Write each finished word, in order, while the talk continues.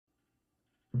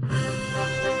Good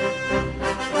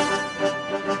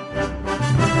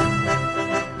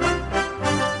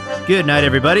night,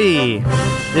 everybody.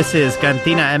 This is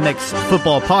Cantina MX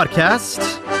Football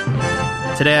Podcast.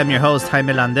 Today I'm your host,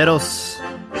 Jaime Landeros.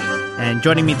 And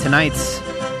joining me tonight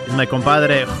is my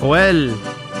compadre, Joel.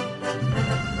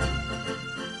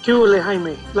 ¿Qué huele,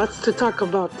 Jaime? Lots to talk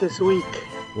about this week.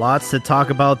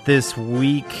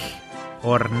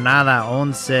 Jornada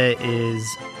 11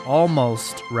 is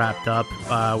almost wrapped up.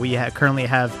 We currently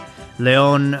have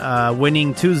León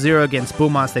winning 2-0 against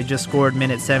Pumas. They just scored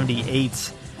minute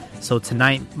 78. So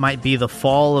tonight might be the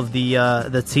fall of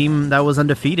the team that was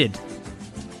undefeated.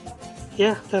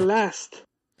 Yeah, the last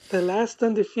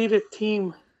undefeated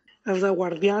team of the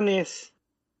Guardianes.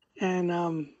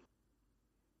 And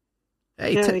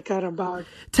they got about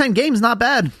 10 games, not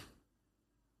bad.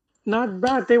 Not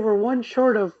bad. They were one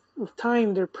short of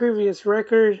tying their previous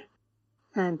record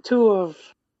and two of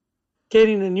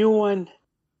getting a new one.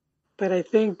 But I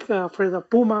think for the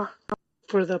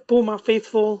Puma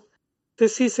faithful,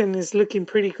 this season is looking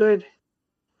pretty good.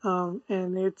 And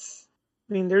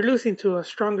they're losing to a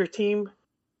stronger team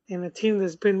and a team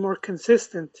that's been more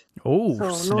consistent. Oh,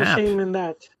 so snap. No shame in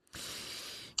that.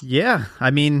 Yeah, I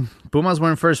mean, Pumas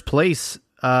were in first place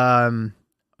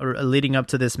leading up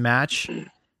to this match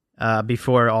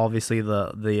before, obviously,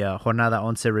 the Jornada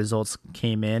 11 results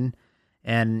came in.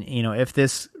 And, if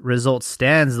this result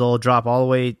stands, they'll drop all the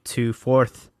way to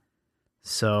fourth.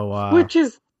 So Which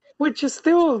is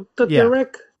still the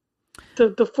direct,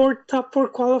 the top four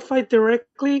qualified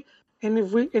directly, and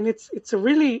it's a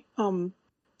really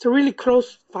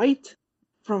close fight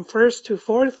from first to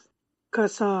fourth,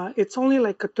 because it's only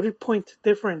like a 3-point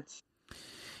difference.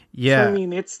 Yeah, so, I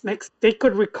mean it's next. They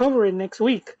could recover it next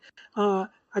week. I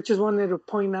just wanted to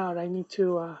point out. I need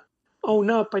to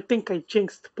own up. I think I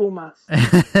jinxed Pumas.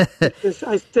 Because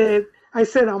I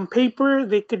said on paper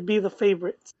they could be the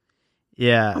favorites.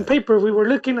 Yeah. On paper, we were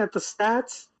looking at the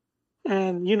stats,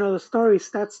 and the story.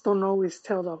 Stats don't always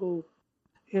tell the whole.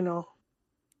 I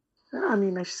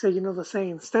should say the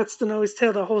saying. Stats don't always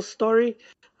tell the whole story,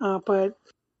 but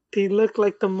they look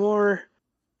like the more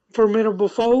formidable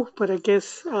foe. But I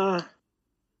guess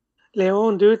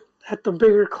León, dude, had the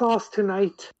bigger claws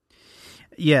tonight.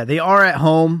 Yeah, they are at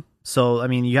home, so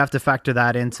you have to factor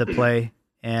that into play,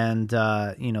 and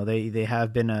they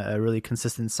have been a really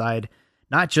consistent side.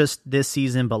 Not just this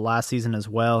season, but last season as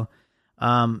well.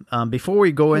 Before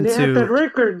we go into... They have that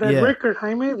record,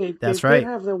 Jaime. That's they right.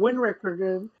 Have the win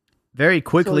record. Very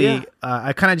quickly,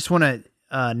 I kind of just want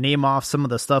to name off some of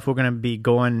the stuff we're going to be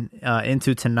going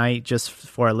into tonight, just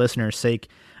for our listeners' sake.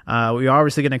 We're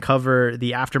obviously going to cover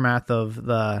the aftermath of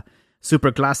the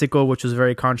Super Clásico, which was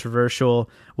very controversial.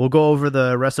 We'll go over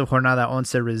the rest of Jornada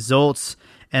 11 results.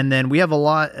 And then we have a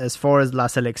lot as far as La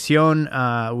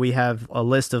Selección. We have a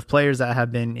list of players that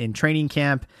have been in training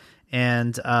camp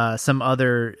and some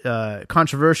other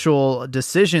controversial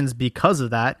decisions because of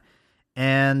that.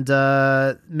 And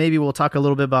maybe we'll talk a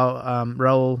little bit about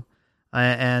Raúl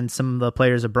and some of the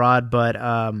players abroad. But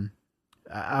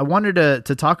I wanted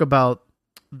to talk about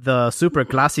the Super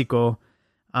Clásico.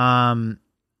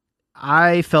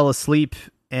 I fell asleep,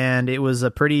 and it was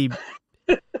a pretty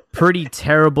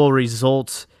terrible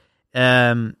result.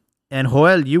 And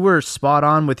Joel, you were spot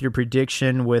on with your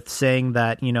prediction with saying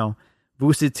that,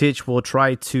 Vucetich will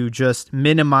try to just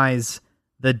minimize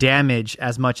the damage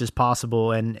as much as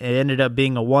possible. And it ended up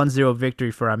being a 1-0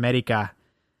 victory for America.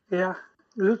 Yeah.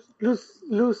 Lose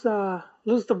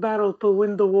the battle to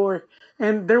win the war.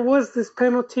 And there was this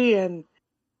penalty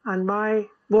not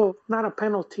a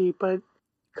penalty, but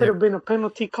could have been a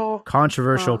penalty call.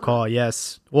 Controversial call,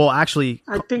 yes. Well, actually,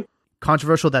 I think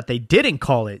controversial that they didn't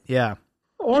call it. Yeah.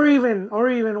 Or even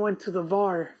went to the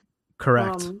VAR.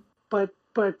 Correct.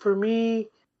 But for me,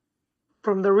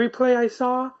 from the replay I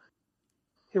saw,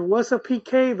 it was a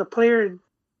PK.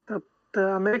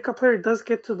 The America player does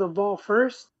get to the ball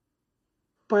first,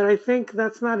 but I think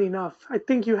that's not enough. I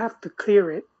think you have to clear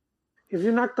it. If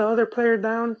you knock the other player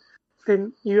down,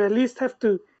 then you at least have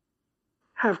to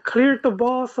have cleared the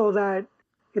ball so that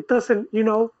it doesn't,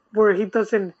 where he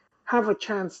doesn't have a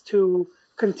chance to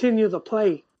continue the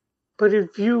play. But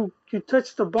if you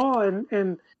touch the ball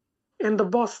and the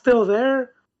ball's still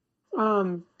there,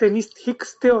 then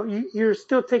you're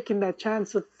still taking that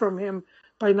chance from him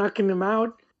by knocking him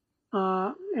out.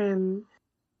 And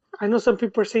I know some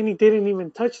people are saying he didn't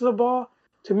even touch the ball.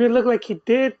 To me, it looked like he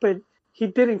did, but he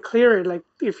didn't clear it. Like,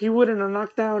 if he wouldn't have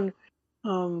knocked down,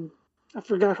 I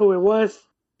forgot who it was.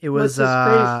 It was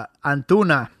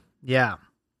Antuna. Yeah.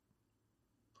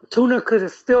 Tuna could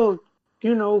have still,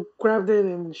 grabbed it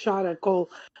and shot at goal.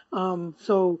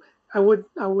 So I would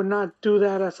not do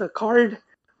that as a card,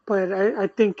 but I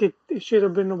think it should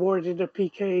have been awarded a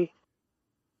PK.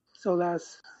 So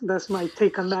that's my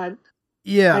take on that.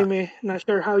 Yeah. Jaime, not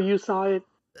sure how you saw it.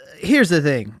 Here's the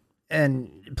thing, and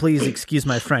please excuse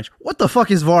my French. What the fuck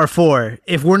is VAR for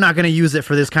if we're not going to use it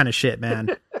for this kind of shit, man?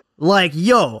 Like,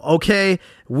 yo, okay,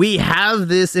 we have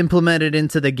this implemented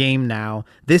into the game now.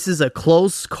 This is a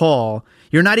close call.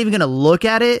 You're not even going to look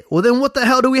at it? Well, then what the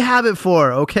hell do we have it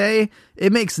for, okay?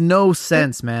 It makes no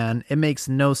sense, man. It makes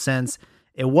no sense.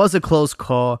 It was a close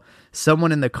call.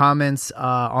 Someone in the comments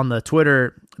on the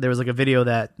Twitter, there was like a video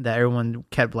that everyone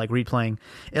kept like replaying.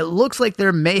 It looks like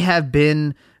there may have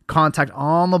been contact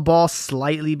on the ball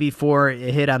slightly before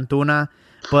it hit Antuna,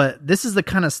 but this is the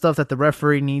kind of stuff that the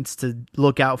referee needs to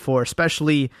look out for,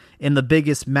 especially in the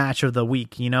biggest match of the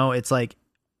week. You know, it's like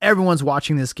everyone's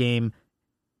watching this game.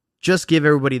 Just give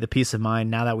everybody the peace of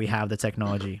mind now that we have the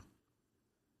technology.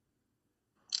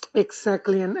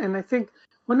 Exactly, and I think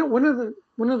one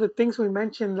of the things we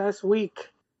mentioned last week,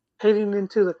 heading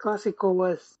into the Clásico,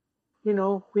 was, you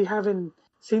know, we haven't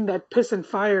seen that piss and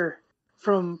fire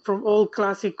from old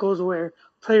Clásicos where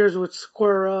players would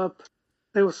square up,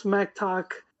 they would smack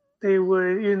talk, they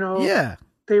would, you know,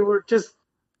 they were just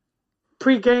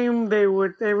pre-game.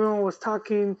 Everyone was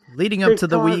talking leading up to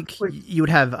the week. You would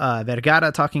have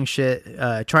Vergara talking shit,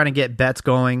 trying to get bets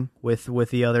going with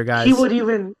the other guys. He would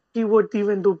even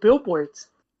do billboards.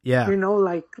 Yeah, you know,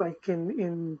 like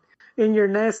in your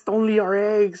nest, only our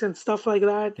eggs and stuff like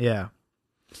that. Yeah.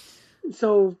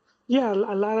 So yeah,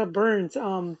 a lot of burns.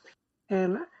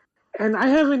 And I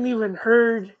haven't even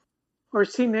heard or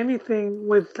seen anything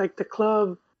with like the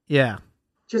club. Yeah.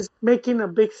 Just making a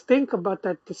big stink about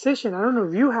that decision. I don't know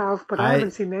if you have, but I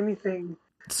haven't seen anything.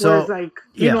 So where it's like,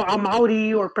 you know,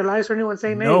 Amauri or Peláez or anyone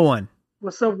saying, no one.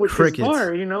 What's up with this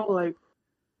VAR? You know, like.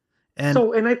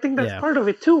 And I think that's part of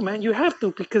it too, man. You have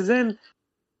to, because then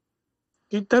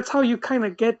that's how you kind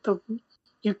of get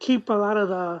you keep a lot of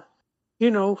the,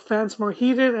 you know, fans more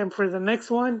heated, and for the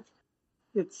next one,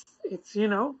 it's you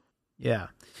know,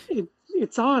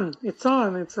 it's on.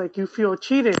 It's like you feel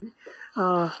cheated.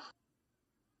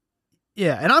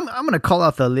 Yeah, and I'm gonna call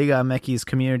out the Liga MX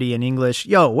community in English.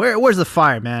 Yo, where's the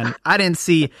fire, man? I didn't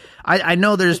see. I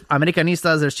know there's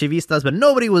Americanistas, there's Chivistas, but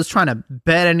nobody was trying to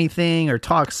bet anything or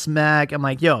talk smack. I'm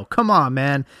like, yo, come on,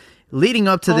 man. Leading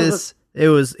up to this, it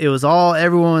was all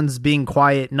everyone's being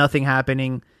quiet, nothing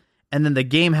happening, and then the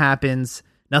game happens.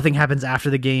 Nothing happens after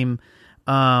the game.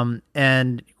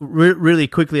 And really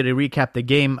quickly to recap the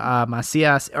game,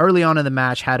 Macias early on in the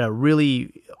match had a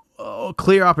really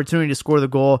clear opportunity to score the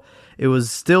goal. It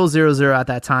was still 0-0 at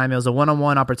that time. It was a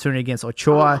one-on-one opportunity against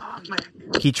Ochoa.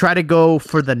 He tried to go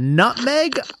for the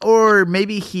nutmeg, or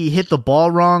maybe he hit the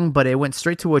ball wrong, but it went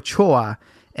straight to Ochoa.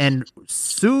 And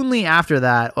soonly after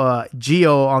that,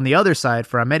 Gio on the other side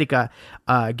for America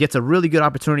gets a really good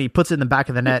opportunity, puts it in the back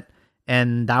of the net,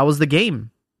 and that was the game.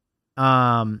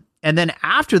 And then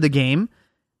after the game,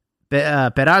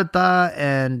 Peralta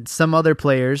and some other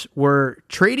players were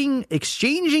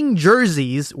exchanging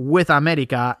jerseys with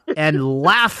America and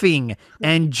laughing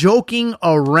and joking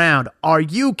around. Are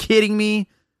you kidding me?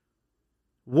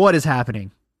 What is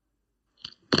happening?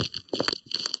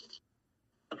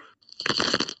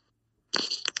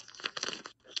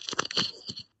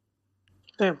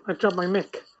 Damn, I dropped my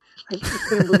mic. I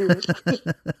couldn't believe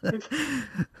it.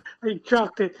 I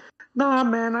dropped it. Nah,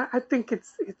 man, I think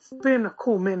it's been a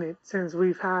cool minute since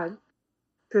we've had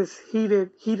this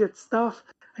heated stuff.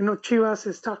 I know Chivas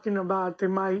is talking about they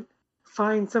might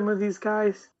fine some of these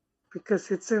guys because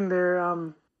it's in their I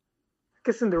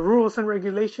guess in the rules and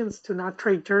regulations to not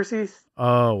trade jerseys.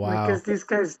 Oh wow! Because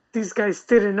these guys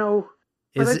didn't know.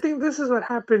 But I think this is what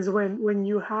happens when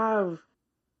you have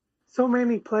so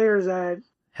many players that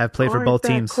have played for both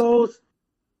teams. Close,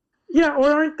 yeah, or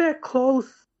aren't that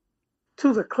close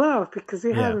to the club because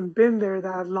they haven't been there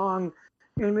that long.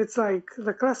 And it's like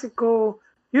the Clásico,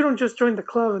 you don't just join the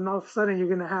club and all of a sudden you're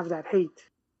going to have that hate.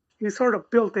 You sort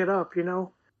of built it up, you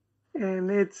know,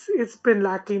 and it's been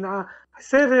lacking. I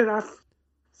said it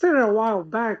a while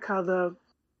back how the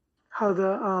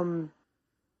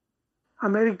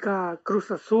America Cruz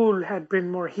Azul had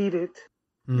been more heated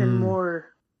and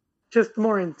more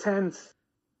intense.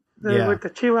 With the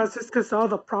Chivas, it's because all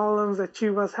the problems that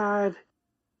Chivas had.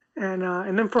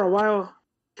 And then for a while,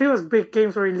 Chivas' big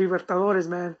games were in Libertadores,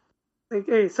 man. Like,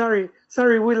 hey, sorry,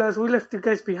 Willas, we left you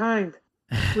guys behind.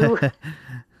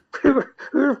 We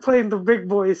were playing the big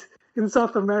boys in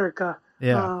South America.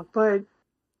 Yeah. But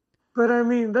I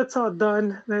mean, that's all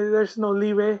done. There's no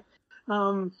Libe.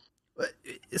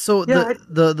 So Yeah,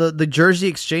 the jersey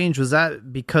exchange, was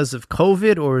that because of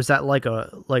COVID, or is that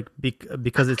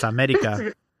because it's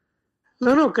America?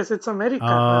 no, because it's America.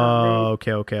 Oh,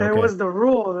 okay, okay, That okay. was the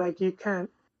rule. Like you can't,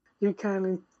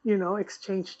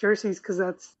 exchange jerseys because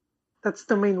that's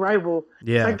the main rival.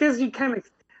 So I Yeah. guess you can.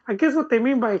 I guess what they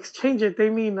mean by exchange it, they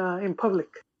mean in public.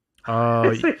 Oh,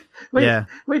 It's like, yeah.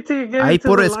 wait till you get Ahí into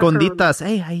por the locker room. esconditas.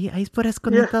 Hey, ahí por Yeah,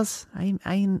 esconditas.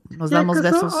 Ahí nos yeah, damos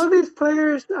because besos. all these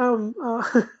players,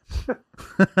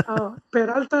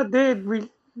 Peralta did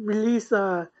release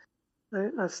a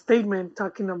statement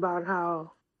talking about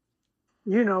how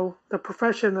the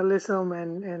professionalism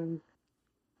and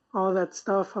all that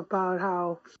stuff about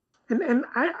how, and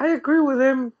I agree with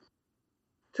him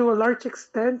to a large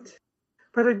extent,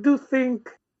 but I do think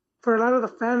for a lot of the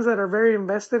fans that are very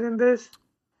invested in this,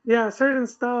 yeah, certain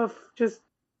stuff just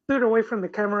stood away from the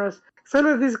cameras. Some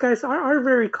of these guys are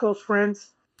very close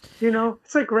friends.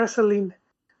 It's like wrestling.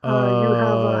 You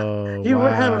have Oh, you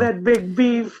would have wow. that big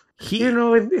beef, He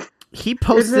and, he and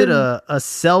posted then a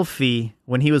selfie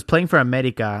when he was playing for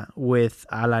America with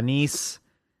Alanis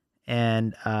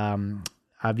and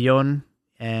Avion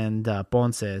and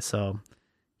Ponce. So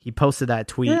he posted that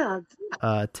tweet yeah.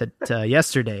 to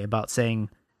yesterday about saying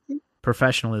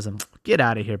professionalism. Get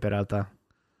out of here, Peralta.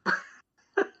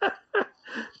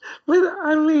 But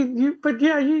I mean, but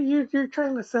yeah, you're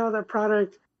trying to sell that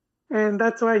product, and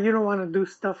that's why you don't want to do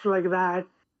stuff like that.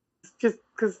 It's just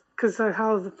because of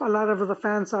how a lot of the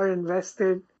fans are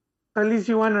invested. At least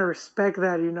you want to respect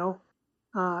that.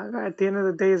 At the end of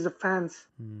the day, is the fans.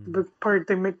 The part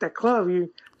they make that club. You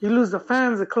lose the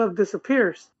fans, the club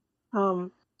disappears.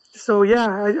 Um, so yeah,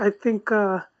 I think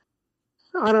out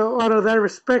of that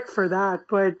respect for that,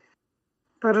 but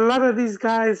a lot of these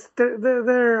guys, they're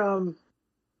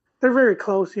very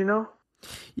close.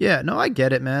 Yeah, no, I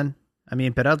get it, man. I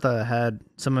mean, Peralta had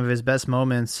some of his best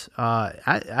moments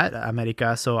at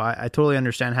America, so I totally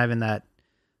understand having that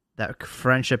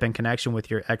friendship and connection with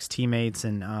your ex teammates,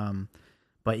 and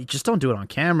but you just don't do it on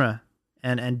camera,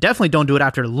 and definitely don't do it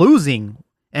after losing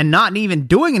and not even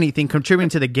doing anything contributing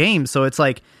to the game. So it's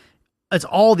like it's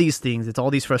all these things, it's all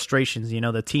these frustrations.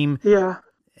 The team, Yeah.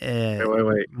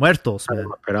 Wait. muertos, Talking man.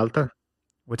 about Peralta?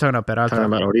 We're talking about Talking Peralta,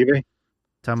 about Oribe?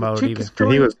 talking about Cheapest Uribe.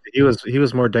 And he joint. was he was he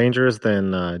was more dangerous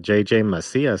than JJ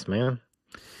Macias, man.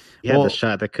 He had the Well,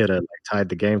 shot that could have tied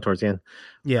the game towards the end.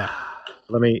 yeah.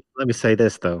 Let me say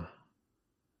this though.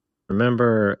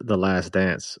 Remember The Last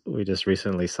Dance? We just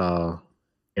recently saw,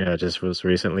 just was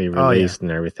recently Oh yeah. released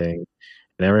and everything.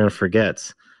 And everyone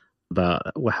forgets about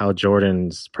how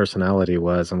Jordan's personality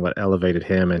was and what elevated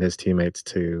him and his teammates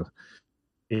to,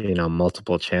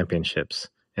 multiple championships.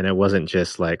 And it wasn't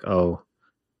just like, oh,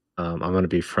 I'm going to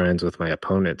be friends with my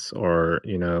opponents, or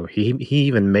he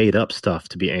even made up stuff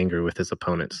to be angry with his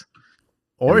opponents,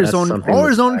 Or and his that's own, something or that's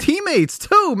his own like teammates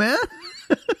too, man.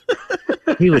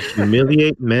 he would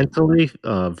humiliate mentally,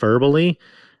 verbally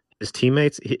his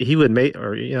teammates. He would make,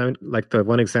 or like the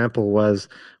one example was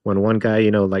when one guy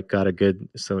got a good,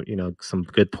 so some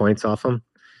good points off him,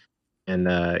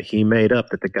 and he made up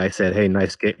that the guy said, "Hey,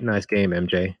 nice game,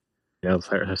 MJ."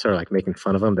 Sort of like making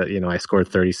fun of him that I scored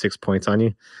 36 points on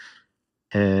you.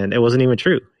 And it wasn't even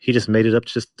true. He just made it up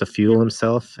just to fuel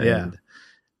himself. Yeah. And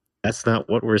that's not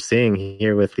what we're seeing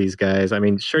here with these guys. I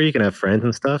mean, sure, you can have friends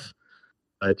and stuff,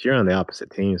 but you're on the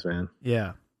opposite teams, man.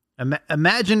 Yeah.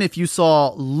 Imagine if you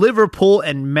saw Liverpool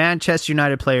and Manchester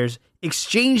United players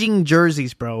exchanging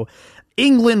jerseys, bro.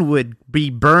 England would be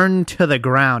burned to the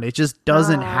ground. It just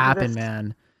doesn't happen,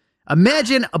 man.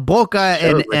 Imagine Boca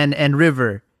and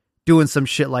River doing some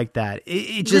shit like that.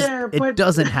 It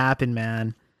doesn't happen,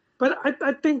 man. But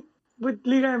I think with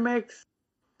Liga MX,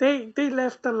 they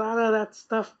left a lot of that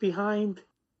stuff behind.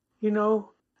 A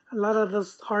lot of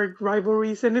those hard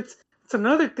rivalries, and it's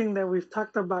another thing that we've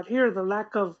talked about here: the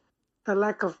lack of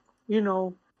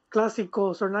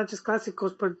clásicos, or not just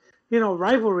clásicos, but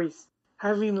rivalries.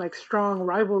 Having like strong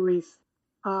rivalries.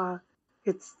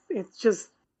 It's just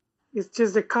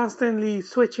they're constantly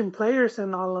switching players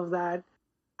and all of that.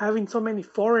 Having so many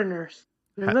foreigners.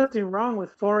 There's nothing wrong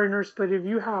with foreigners, but if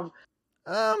you have,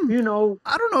 I don't know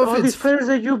if all these players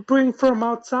that you bring from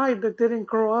outside that didn't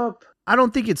grow up, I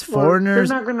don't think it's foreigners.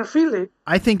 They're not going to feel it.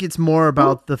 I think it's more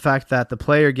about the fact that the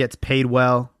player gets paid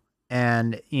well,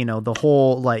 and the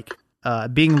whole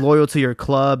being loyal to your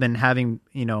club and having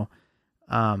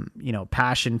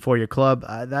passion for your club.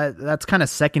 That's kind of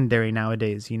secondary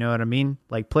nowadays. You know what I mean?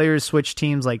 Like players switch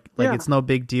teams like it's no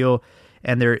big deal.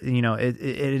 And they're, it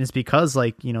is because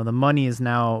the money is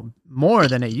now more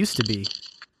than it used to be.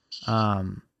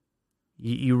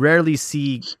 You rarely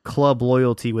see club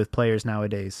loyalty with players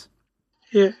nowadays.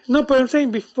 Yeah. No, but I'm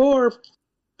saying before,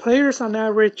 players on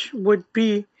average would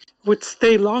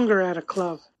stay longer at a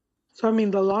club. So I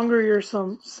mean, the longer you're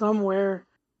somewhere,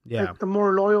 Yeah. like the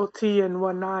more loyalty and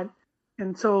whatnot.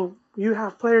 And so you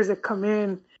have players that come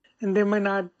in and they might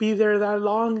not be there that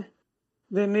long.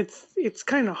 Then it's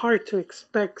kind of hard to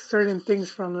expect certain things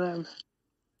from them.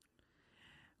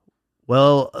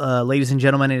 Well, ladies and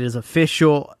gentlemen, it is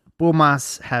official.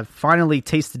 Pumas have finally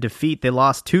tasted defeat. They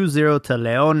lost 2-0 to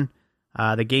León.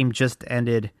 The game just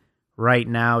ended right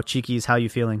now. Chiquis, how you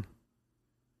feeling?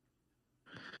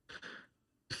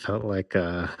 Felt like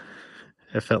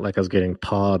it felt like I was getting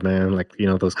pawed, man. Like, you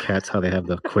know, those cats, how they have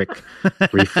the quick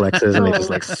reflexes and they just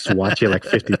like swat you like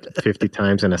 50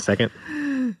 times in a second.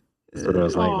 That's what it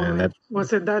was like, man. That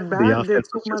was it that the bad? Did offense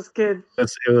was Pumas just, get?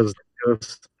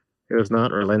 it was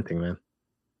not relenting, man.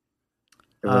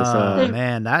 It was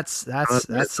man, that's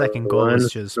that second goal runs,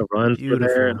 was just the runs were beautiful.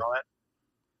 there and all that.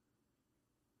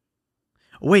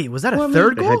 Wait, was that a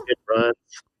third They had goal? good runs.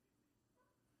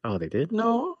 Oh, they did?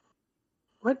 No.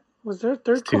 What was there a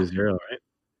third It's goal? 2-0,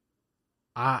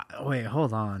 right? Wait,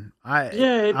 hold on.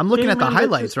 I'm looking at the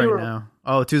highlights right now.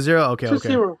 Oh, 2-0? Okay,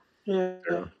 2-0.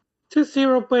 Yeah.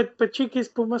 2-0, but Chiquis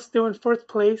Pumas still in fourth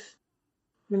place,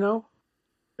 you know?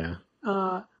 Yeah.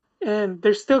 And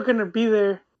they're still going to be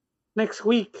there next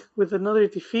week with another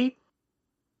defeat.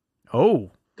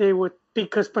 Oh. They would,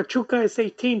 because Pachuca is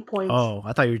 18 points. Oh,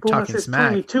 I thought you were Pumas talking is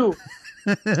smack. 22.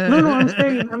 No,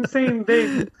 I'm saying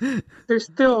they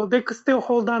could still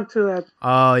hold on to that.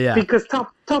 Oh yeah. Because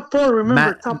top four,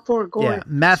 remember, top four going. Yeah,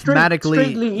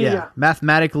 mathematically, straight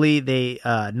mathematically, they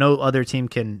no other team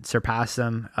can surpass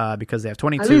them because they have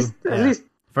 22. At least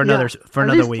for another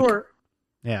week. For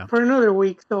another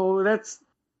week. So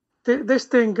they're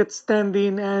still in good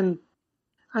standing, and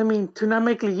I mean, to not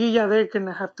make Liguilla, they're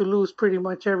gonna have to lose pretty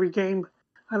much every game.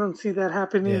 I don't see that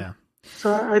happening. Yeah.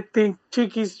 So I think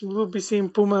Chiquis will be seeing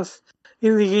Pumas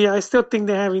in Liguilla. I still think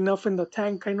they have enough in the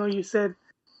tank. I know you said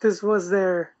this was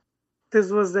their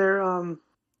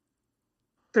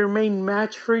main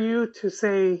match for you to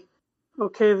say,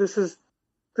 okay, this was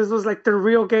like the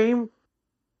real game.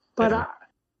 But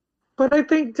I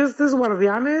think just this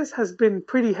Guardianes has been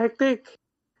pretty hectic,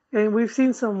 and we've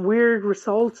seen some weird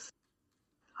results.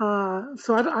 So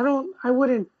I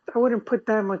wouldn't put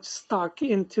that much stock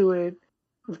into it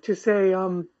to say,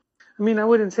 I mean, I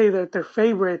wouldn't say that they're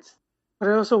favorites, but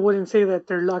I also wouldn't say that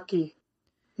they're lucky.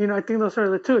 You know, I think those are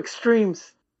the two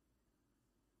extremes.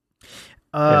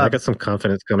 I got some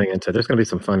confidence coming into. There's going to be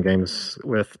some fun games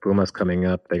with Pumas coming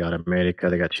up. They got America,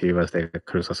 they got Chivas, they got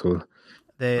Cruz Azul.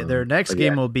 Their next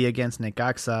game will be against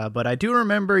Necaxa, but I do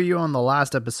remember you on the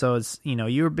last episodes. You know,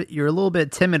 you're a little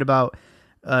bit timid about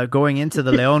going into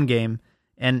the León game,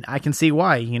 and I can see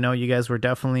why. You know, you guys were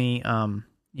definitely,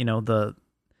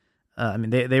 I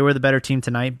mean, they were the better team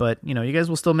tonight, but you know, you guys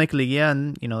will still make Liguilla,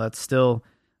 and you know that's still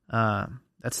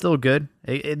good.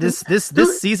 This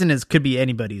season could be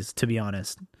anybody's, to be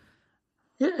honest.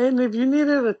 Yeah, and if you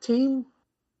needed a team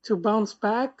to bounce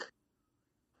back,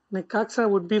 Necaxa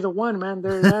would be the one, man.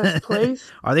 They're last place.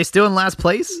 Are they still in last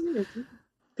place?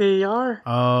 They are.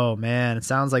 Oh man, it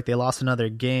sounds like they lost another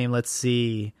game. Let's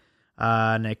see.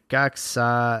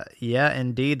 Necaxa, yeah,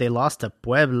 indeed, they lost to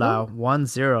Puebla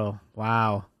 1-0.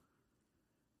 Wow.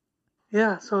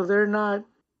 Yeah, so they're not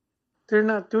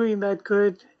doing that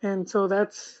good, and so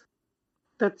that's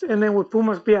and then with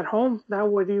Pumas be at home, that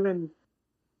would even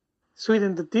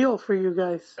sweeten the deal for you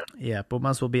guys. Yeah,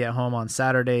 Pumas will be at home on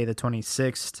Saturday, the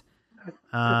 26th.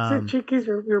 That's it, Chiquis.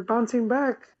 You're bouncing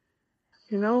back,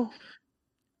 you know.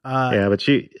 But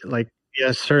sure,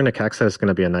 Necaxa is going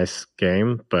to be a nice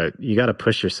game, but you got to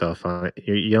push yourself on it.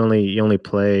 You only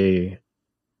play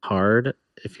hard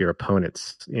if your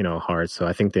opponent's hard. So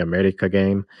I think the America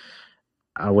game,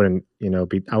 I wouldn't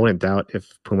doubt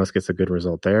if Pumas gets a good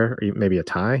result there, or maybe a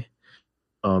tie.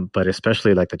 But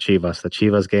especially like the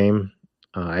Chivas game,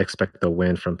 I expect a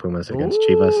win from Pumas against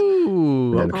Chivas.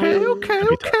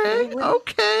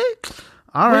 Okay.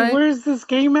 All right. Where is this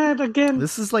game at again?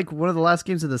 This is like one of the last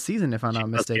games of the season, if I'm not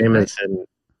mistaken. Game right?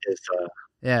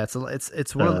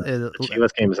 it's one of the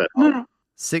Chivas game is at home.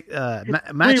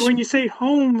 Match. Wait, when you say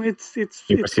home, it's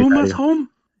Pumas home.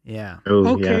 Yeah.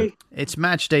 Okay. Yeah. It's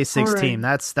match day 16.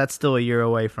 Right. That's still a year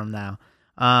away from now.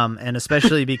 And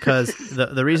especially because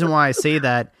the reason why I say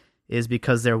that is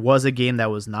because there was a game that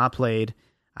was not played.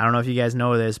 I don't know if you guys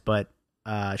know this, but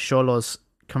Xolos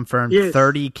confirmed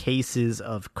 30 cases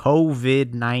of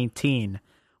COVID-19.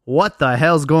 What the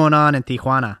hell's going on in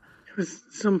Tijuana? It was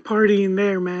some party in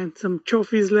there, man. Some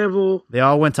trophies level. They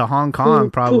all went to Hong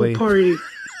Kong, probably. Pool party.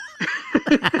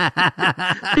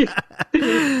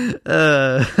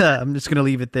 I'm just gonna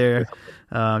leave it there.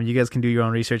 You guys can do your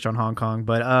own research on Hong Kong,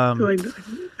 but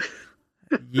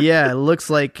yeah, it looks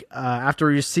like after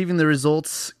receiving the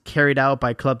results carried out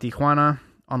by Club Tijuana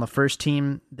on the first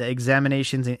team, the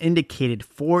examinations indicated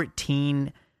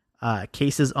 14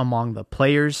 cases among the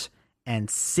players and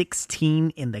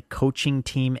 16 in the coaching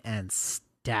team and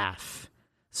staff.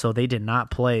 So they did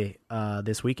not play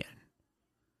this weekend.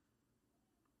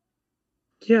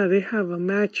 Yeah, they have a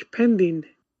match pending.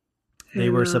 They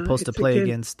were supposed to play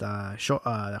against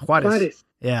Juarez.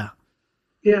 Yeah.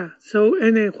 Yeah. So,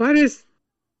 and then Juarez,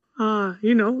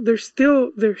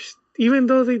 there's even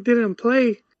though they didn't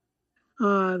play,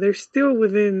 they're still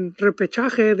within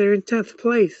repechaje. They're in 10th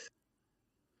place.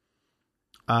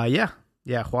 Yeah.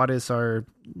 Juarez are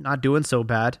not doing so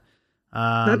bad.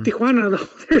 Not Tijuana though.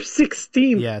 They're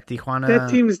 16th. Yeah, Tijuana.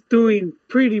 That team's doing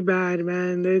pretty bad,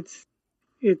 man.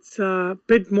 It's a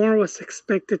bit more was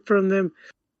expected from them.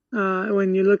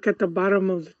 When you look at the bottom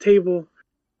of the table,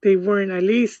 they weren't at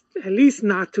least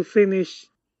not to finish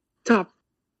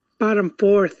bottom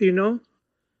fourth, Yeah,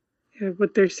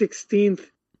 but they're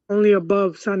 16th, only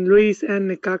above San Luis and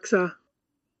Necaxa.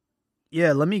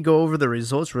 Yeah, let me go over the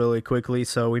results really quickly.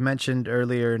 So we mentioned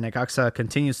earlier, Necaxa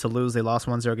continues to lose. They lost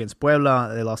 1-0 against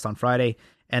Puebla. They lost on Friday.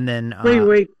 And then...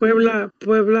 Wait,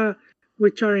 Puebla,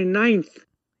 which are in 9th.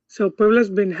 So Puebla's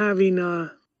been having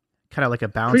kind of like a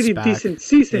bounce pretty back. Decent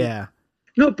season. Yeah.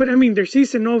 No, but I mean, their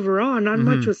season overall, not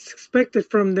much was expected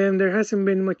from them. There hasn't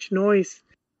been much noise.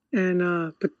 And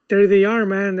but there they are,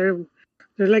 man. They're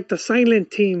like the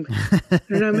silent team.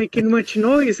 They're not making much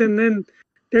noise, and then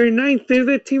they're 9th. They're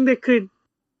the team that could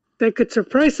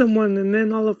surprise someone, and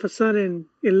then all of a sudden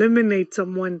eliminate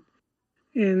someone,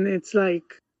 and it's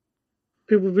like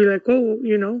people be like, oh,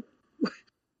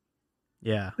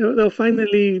 Yeah. They'll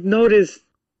finally notice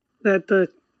that the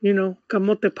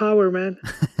camote power, man.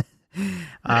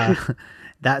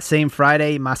 That same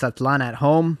Friday, Mazatlan at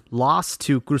home lost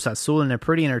to Cruz Azul in a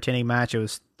pretty entertaining match. It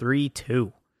was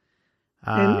 3-2.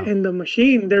 And the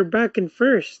Machine, they're back in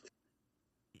first.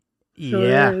 So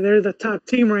yeah. They're the top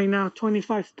team right now,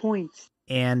 25 points.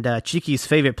 And Chiqui's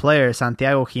favorite player,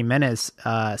 Santiago Jimenez,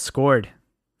 scored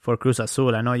for Cruz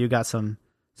Azul. I know you got some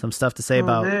stuff to say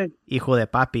about Hijo de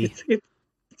Papi.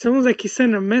 It's almost like he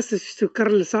sent a message to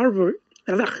Carlos Albert.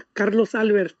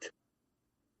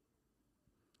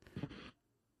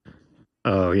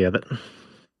 Oh, yeah.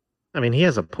 He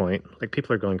has a point. Like,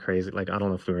 people are going crazy. Like, I don't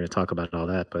know if we were going to talk about all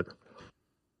that, but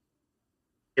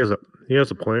he has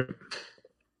a point.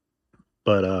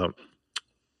 But I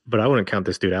wouldn't count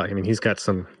this dude out. I mean, he's got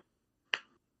some...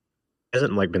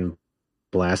 hasn't, been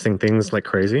blasting things like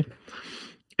crazy.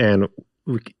 And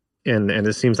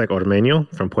it seems like Ormeño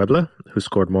from Puebla, who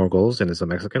scored more goals and is a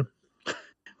Mexican,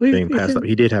 being passed up.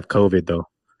 He did have COVID, though.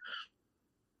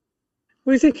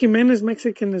 What is it? Jimenez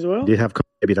Mexican as well? He did have COVID.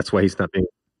 Maybe that's why he's not being...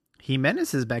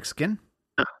 Jimenez is Mexican.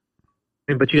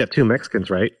 But you got two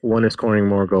Mexicans, right? One is scoring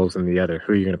more goals than the other.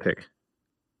 Who are you going to pick?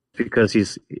 Because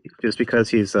he's... Hijo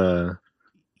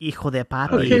de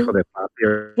Papi. Okay. Hijo de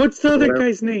Papi What's the other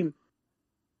guy's name?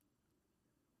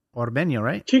 Ormeño,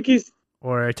 right? Chiquis.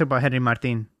 Or I talk about Henry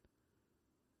Martin.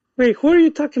 Wait, who are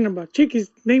you talking about? Chiquis,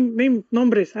 name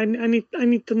nombres. I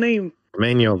need to name.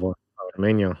 Ormeño.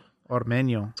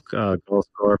 Goal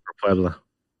scorer for Puebla.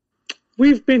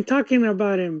 We've been talking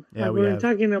about him. Yeah, we've been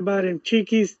talking about him,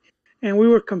 Chiquis, and we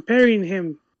were comparing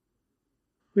him.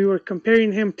 We were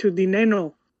comparing him to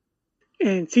Dineno.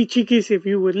 And see, Chiquis, if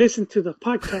you would listen to the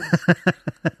podcast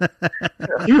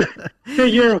that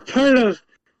you're a part of,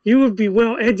 you would be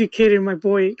well educated, my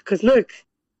boy. Because look,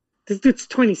 this dude's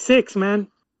 26, man.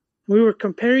 We were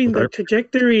comparing the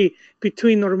trajectory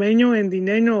between Ormeño and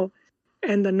Dineno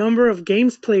and the number of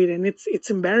games played, and it's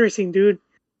embarrassing, dude.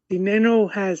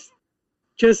 Dineno has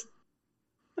just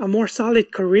a more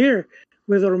solid career.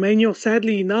 With Ormeño,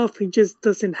 sadly enough, he just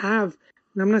doesn't have.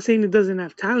 And I'm not saying he doesn't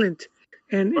have talent.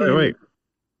 And wait, what are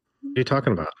you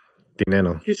talking about?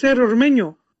 Dineno. You said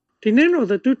Ormeño. Dineno,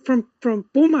 the dude from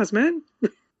Pumas, man.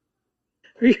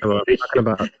 Are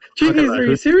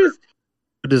you serious?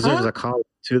 Who deserves a call?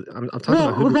 I'm talking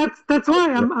about who. Well, that's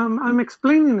why I'm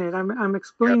explaining it. I'm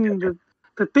explaining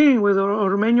the thing with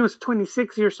Ormeño is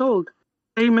 26 years old,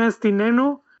 same as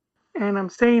Dineno, and I'm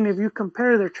saying if you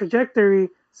compare their trajectory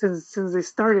since they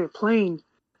started playing,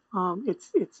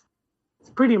 it's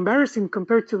pretty embarrassing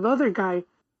compared to the other guy,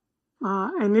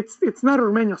 and it's not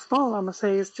Ormeño's fault. I'm gonna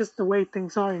say it's just the way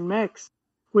things are in Mex,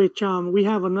 which we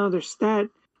have another stat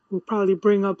we'll probably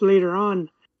bring up later on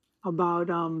about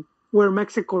where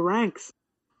Mexico ranks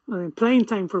in playing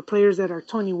time for players that are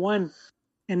 21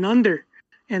 and under.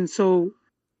 And so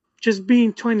just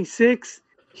being 26,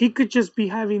 he could just be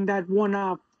having that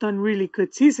one-off done really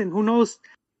good season. Who knows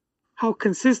how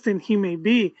consistent he may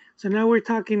be. So now we're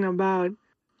talking about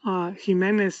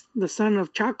Jimenez, the son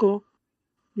of Chaco,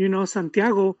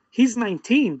 Santiago. He's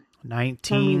 19.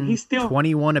 19, I mean, he's still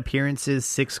 21 appearances,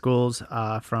 6 goals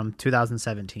from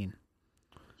 2017.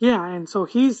 Yeah, and so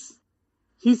he's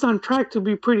on track to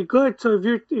be pretty good. So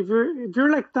if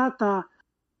you're like Tata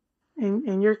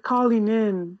and you're calling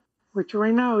in, which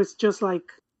right now is just like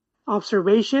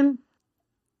observation,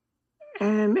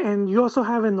 and you also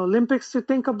have an Olympics to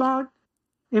think about,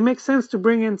 it makes sense to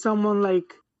bring in someone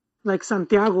like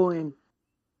Santiago in.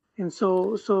 And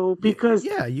so because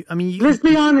let's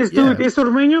be honest, dude, is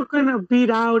Ormeño gonna beat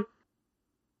out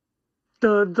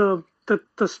the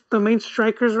main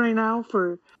strikers right now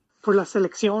for la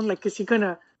selección? Like, is he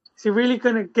really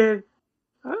gonna get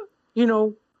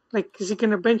like, is he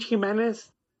gonna bench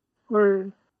Jimenez?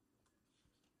 Or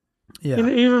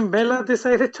even Vela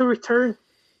decided to return.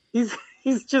 He's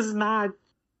just not.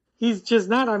 He's just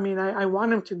not. I mean, I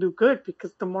want him to do good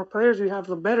because the more players we have,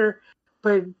 the better.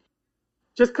 But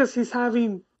just because he's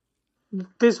having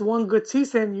this one good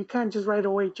season, you can't just right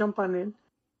away jump on it.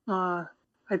 I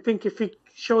think if he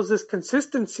shows this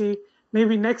consistency,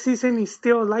 maybe next season he's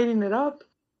still lighting it up.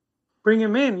 Bring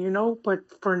him in, But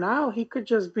for now, he could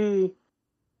just be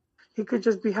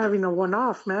having a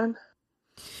one-off, man.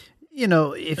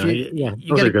 If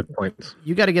those are good points.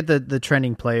 You got to get the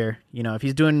trending player.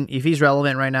 If he's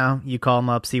relevant right now, you call him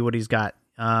up, see what he's got.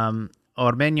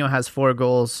 Ormeño has 4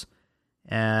 goals,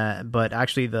 but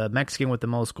actually the Mexican with the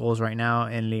most goals right now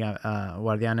in Liga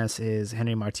Guardianes is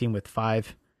Henry Martin with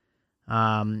 5.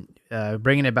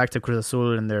 Bringing it back to Cruz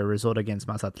Azul in their result against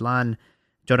Mazatlan,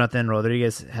 Jonathan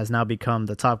Rodriguez has now become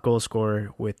the top goal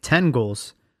scorer with 10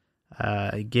 goals.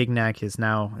 Gignac is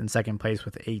now in second place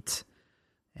with 8.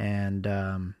 And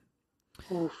I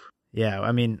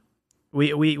mean,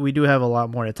 we do have a lot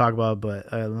more to talk about, but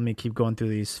let me keep going through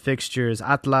these fixtures.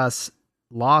 Atlas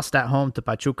lost at home to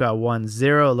Pachuca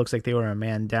 1-0. It looks like they were a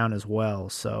man down as well.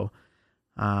 So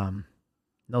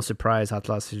no surprise,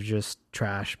 Atlas is just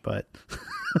trash. But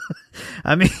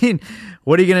I mean,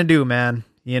 what are you gonna do, man?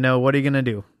 What are you gonna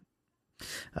do?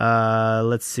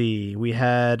 Let's see. We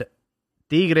had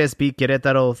Tigres beat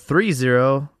Querétaro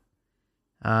 3-0.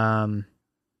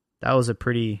 That was a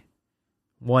pretty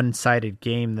one-sided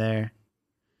game there.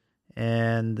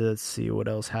 And let's see what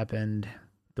else happened.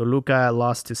 Toluca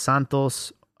lost to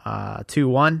Santos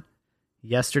 2-1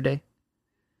 yesterday.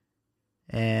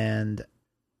 And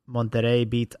Monterrey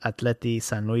beat Atleti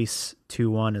San Luis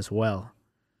 2-1 as well.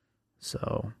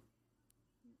 So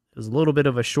it was a little bit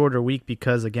of a shorter week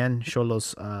because, again,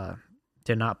 Xolos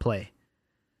did not play.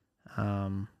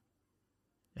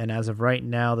 And as of right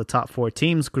now, the top 4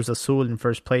 teams, Cruz Azul in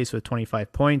first place with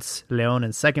 25 points. León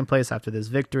in second place after this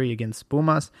victory against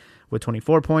Pumas with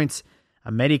 24 points.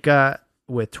 América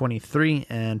with 23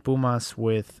 and Pumas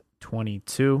with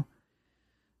 22.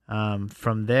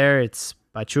 From there, it's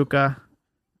Pachuca,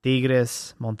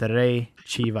 Tigres, Monterrey,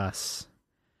 Chivas.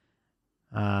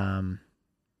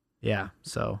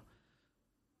 So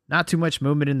not too much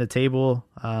movement in the table.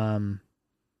 And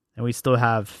we still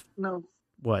have...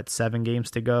 7 games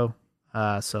to go?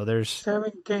 So there's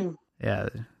 7 games. Yeah,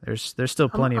 there's still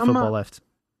plenty of football left.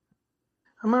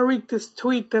 I'm gonna read this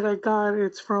tweet that I got.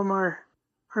 It's from our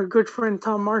good friend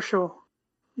Tom Marshall,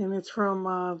 and it's from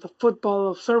the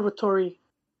Football Observatory. It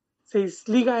says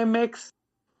Liga MX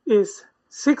is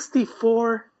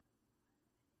 64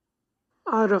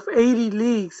 out of 80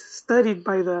 leagues studied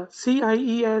by the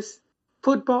CIES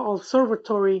Football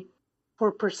Observatory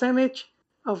for percentage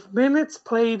of minutes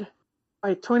played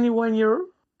by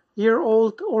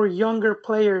 21-year-old or younger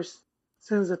players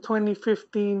since the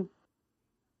 2015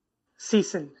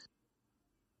 season.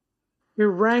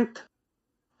 You're ranked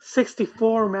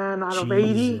 64, man, out of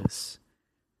 80. So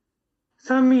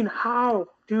I mean, how,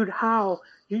 dude? How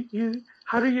you?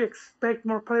 How do you expect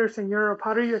more players in Europe?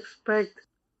 How do you expect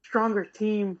stronger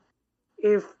team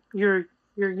if your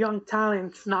young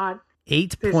talent's not?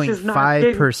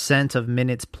 8.5% of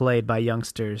minutes played by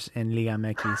youngsters in Liga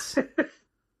MX.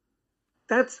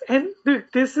 Dude,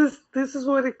 this is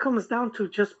what it comes down to,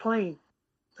 just playing.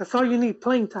 That's all you need,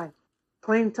 playing time.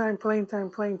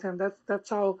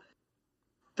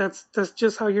 That's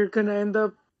just how you're gonna end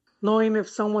up knowing if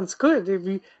someone's good.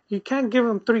 If you can't give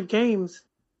them 3 games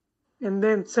and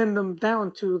then send them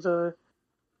down to the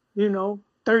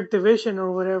 3rd division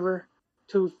or whatever,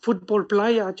 to Football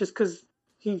Playa, just because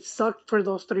he sucked for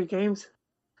those 3 games.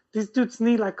 These dudes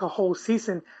need like a whole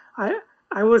season. I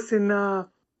was a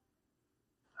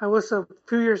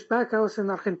few years back. I was in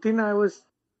Argentina. I was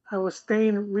I was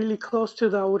staying really close to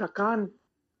the Huracan,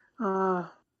 to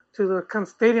the Huracan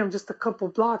Stadium, just a couple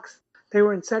blocks. They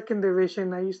were in second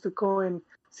division. I used to go and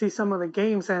see some of the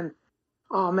games, and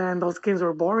oh man, those games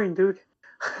were boring, dude.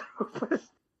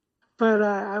 but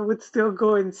I would still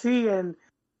go and see, and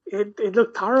it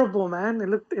looked horrible, man.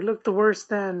 It looked the worse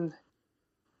than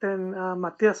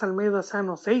Matias Almeida's San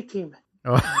Jose team.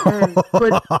 And,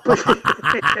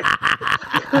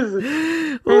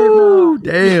 oh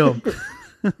damn!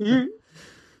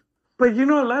 But you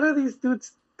know, a lot of these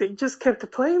dudes, they just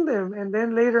kept playing them, and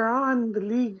then later on, the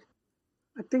league.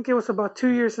 I think it was about 2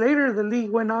 years later, the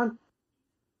league went on.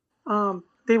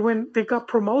 They got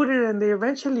promoted, and they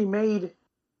eventually made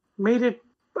it,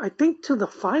 I think, to the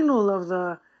final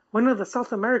of one of the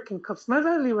South American Cups, not the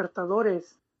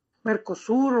Libertadores,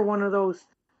 Mercosur or one of those.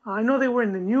 I know they were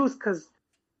in the news because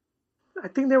I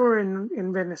think they were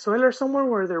in Venezuela or somewhere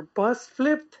where their bus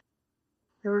flipped.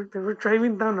 They were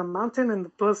driving down a mountain and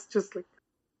the bus just like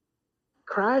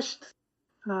crashed.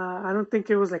 I don't think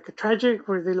it was like a tragic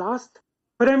where they lost,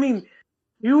 but I mean,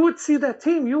 you would see that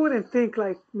team, you wouldn't think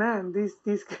like, man, these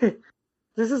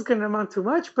this is gonna amount to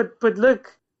much. But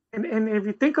look, and if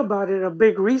you think about it, a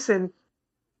big reason,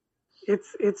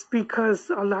 it's because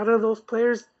a lot of those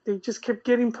players, they just kept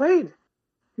getting played,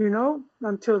 you know,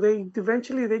 until they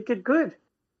eventually they get good,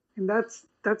 and that's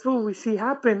what we see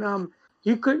happen.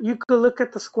 You could look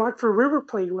at the squad for River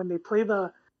Plate when they play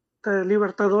the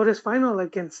Libertadores final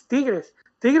against Tigres.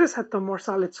 Tigres had the more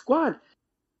solid squad.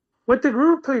 What did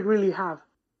River Plate really have?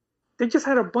 They just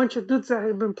had a bunch of dudes that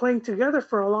had been playing together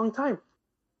for a long time.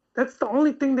 That's the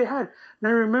only thing they had. And I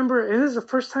remember, and this is the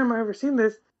first time I ever seen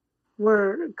this,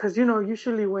 where, because you know,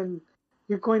 usually when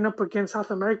you're going up against South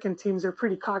American teams, they're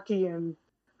pretty cocky and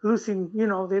losing. You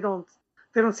know, they don't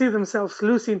see themselves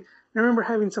losing. I remember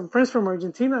having some friends from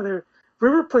Argentina. They're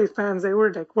River Plate fans. They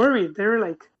were like worried. They were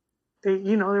like, they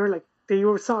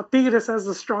saw Tigres as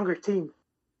the stronger team,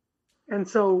 and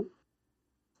so.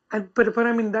 But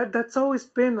I mean that's always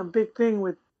been a big thing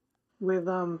with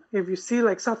if you see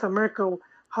like South America,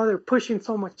 how they're pushing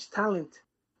so much talent.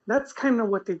 That's kind of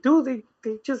what they do.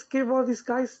 They just give all these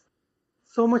guys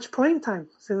so much playing time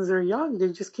since they're young.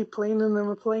 They just keep playing them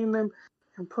and playing them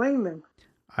and playing them.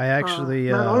 I actually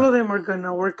not all of them are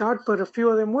gonna work out, but a few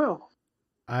of them will.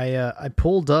 I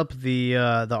pulled up the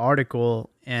article,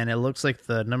 and it looks like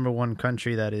the number one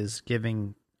country that is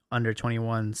giving under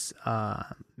 21s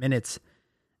minutes.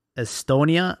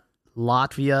 Estonia,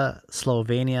 Latvia,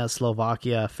 Slovenia,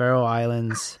 Slovakia, Faroe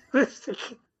Islands.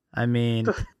 I mean,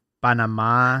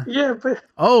 Panama. Yeah, but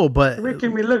but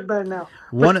making me look bad now.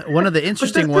 One of the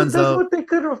interesting ones, that's though. That's what they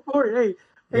could afford. Hey,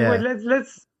 yeah. Wait,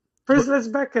 let's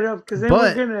back it up, because then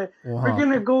we're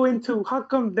gonna go into how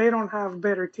come they don't have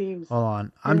better teams. Hold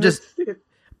on,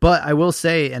 but I will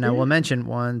say, and I will mention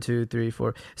 1, 2, 3,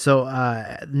 4. So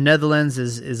Netherlands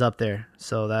is up there.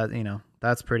 So that, you know,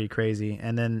 that's pretty crazy.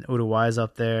 And then Uruguay's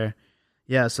up there.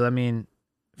 Yeah, so I mean,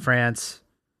 France,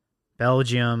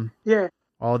 Belgium,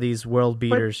 all these world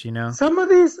beaters, but you know. Some of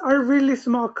these are really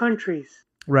small countries.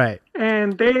 Right.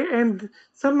 And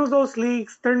some of those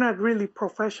leagues, they're not really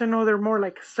professional, they're more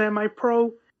like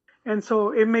semi-pro. And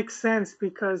so it makes sense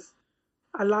because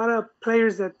a lot of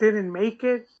players that didn't make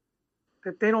it,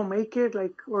 that they don't make it,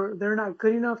 like, or they're not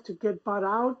good enough to get bought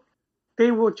out,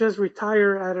 they will just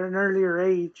retire at an earlier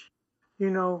age. You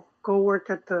know, go work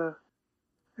at the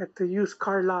used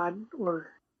car lot or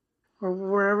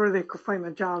wherever they could find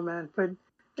a job, man. But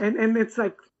and it's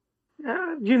like,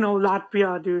 you know,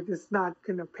 Latvia, dude, is not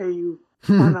gonna pay you.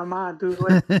 Panama, dude,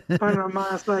 like,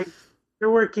 Panama's like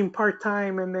they're working part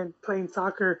time and then playing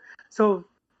soccer. So,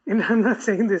 and I'm not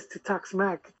saying this to talk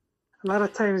smack. A lot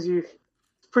of times it's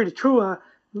pretty true.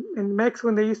 In Mex,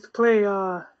 when they used to play,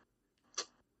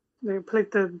 they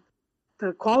played the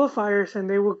qualifiers, and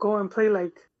they would go and play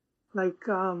like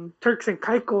Turks and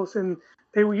Caicos, and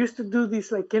they used to do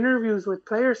these like interviews with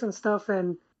players and stuff,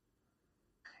 and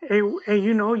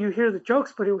you know, you hear the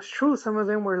jokes, but it was true. Some of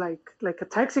them were like a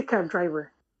taxi cab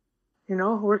driver, you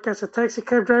know, work as a taxi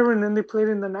cab driver, and then they played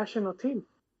in the national team.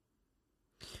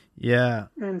 Yeah.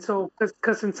 And so,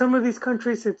 because in some of these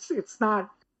countries, it's not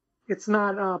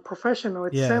professional.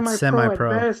 It's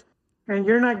semi-pro at best, and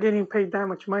you're not getting paid that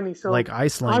much money. So, like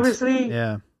Iceland, obviously,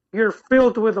 you're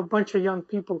filled with a bunch of young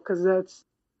people because that's,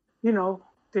 you know,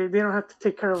 they don't have to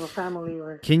take care of a family.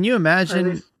 Or can you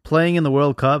imagine playing in the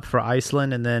World Cup for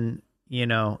Iceland, and then, you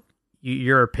know,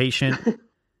 you're a patient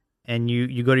and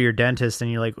you go to your dentist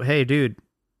and you're like, hey, dude,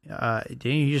 didn't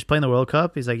you just play in the World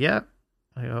Cup? He's like, yeah.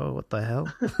 Like, oh, what the hell?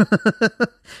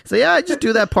 So yeah, I just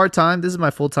do that part-time. This is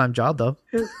my full-time job, though.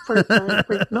 It's part-time.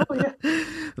 No, yeah.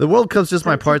 The World Cup's just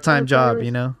my Fancy part-time job, players.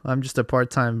 you know? I'm just a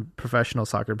part-time professional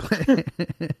soccer player.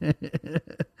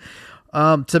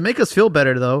 To make us feel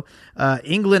better, though,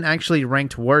 England actually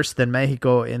ranked worse than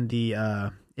Mexico in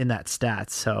that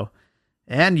stats. So,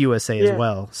 and USA as Yeah.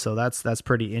 well. So that's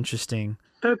pretty interesting.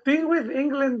 The thing with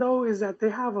England, though, is that they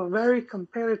have a very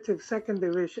competitive second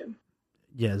division.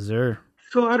 Yes, sir.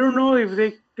 So I don't know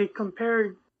if they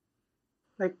compare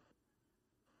like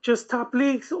just top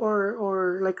leagues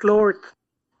or like lower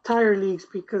tier leagues,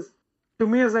 because to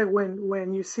me it's like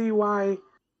when you see why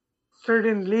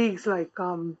certain leagues like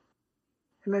and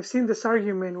I've seen this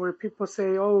argument where people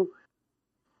say, oh,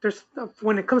 there's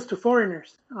when it comes to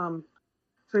foreigners, so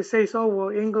it says, oh well,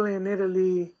 England,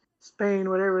 Italy, Spain,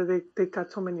 whatever, they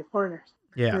got so many foreigners.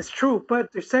 And Yeah. it's true,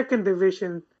 but their second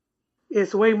division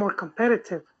is way more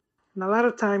competitive, and a lot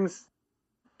of times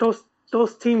those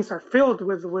teams are filled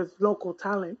with local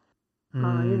talent,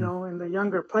 and the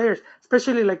younger players,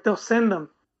 especially like they'll send them.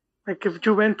 Like if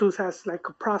Juventus has like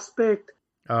a prospect,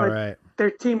 All but right.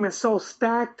 their team is so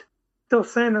stacked, they'll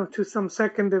send him to some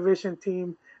second division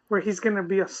team where he's gonna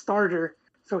be a starter.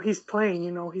 So he's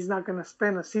playing, he's not gonna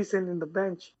spend a season in the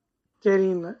bench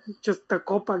getting just the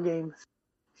Copa games.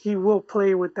 He will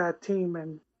play with that team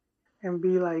and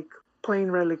be like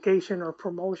playing relegation or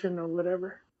promotion or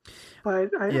whatever.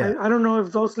 But Yeah. I don't know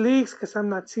if those leagues, because I'm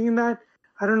not seeing that.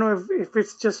 I don't know if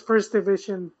it's just first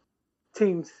division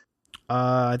teams.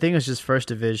 I think it's just first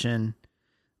division.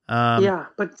 Yeah,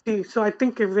 but see, so I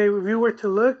think if you were to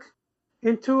look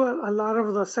into a lot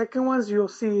of the second ones, you'll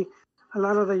see a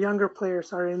lot of the younger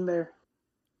players are in there.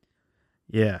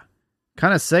 Yeah.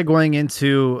 Kind of segueing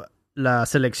into La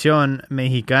Selección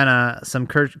Mexicana, some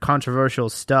controversial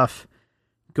stuff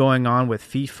going on with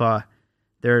FIFA.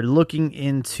 They're looking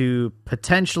into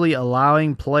potentially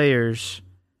allowing players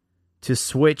to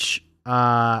switch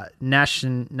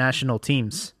national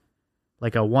teams,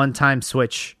 like a one-time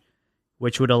switch,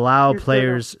 which would allow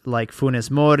players like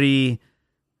Funes Mori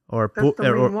or Furch,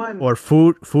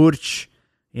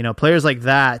 players like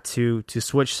that to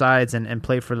switch sides and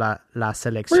play for La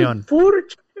Selección.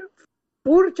 Wait,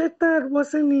 Furch, I thought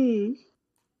wasn't he?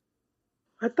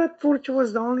 I thought Furch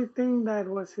was the only thing that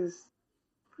was his.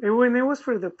 When it was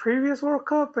for the previous World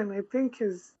Cup, and I think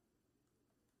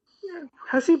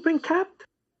has he been capped?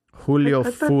 Julio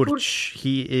Furch,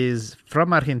 he is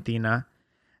from Argentina.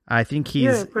 I think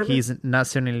he's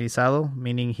nacionalizado,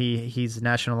 meaning he's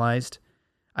nationalized.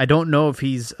 I don't know if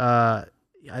he's. I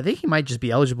think he might just be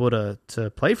eligible to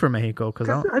play for Mexico because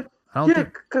I don't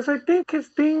think. Because I think his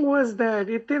thing was that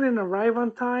it didn't arrive on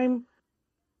time,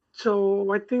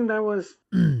 so I think that was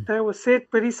it.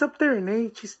 But he's up there in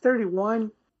age; he's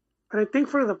 31. But I think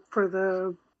for the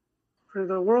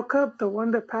World Cup, the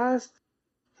one that passed,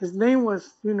 his name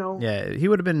was Yeah, he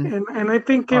would have been. And I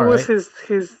think it was his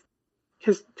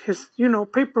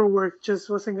paperwork just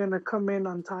wasn't gonna come in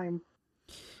on time.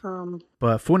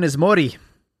 But Funes Mori.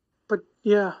 But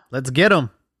yeah, let's get him.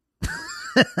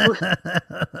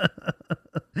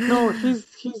 No,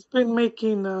 he's been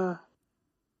making the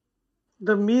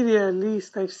media, at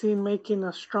least I've seen, making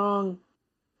a strong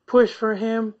push for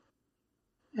him.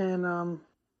 And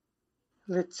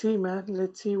let's see, man.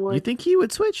 Let's see what you think he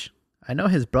would switch. I know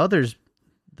his brother's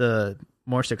the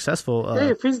more successful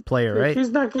player, right? If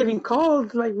he's not getting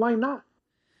called, like, why not?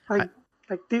 Like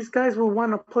these guys will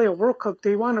want to play a World Cup.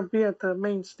 They want to be at the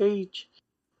main stage. I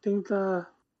think so.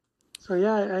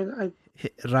 Yeah,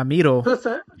 Ramiro,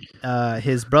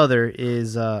 his brother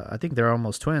is. I think they're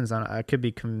almost twins. I could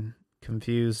be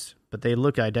confused, but they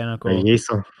look identical.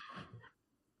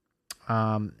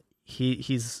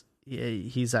 He's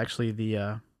actually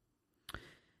the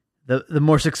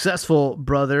more successful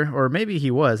brother, or maybe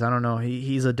he was. I don't know.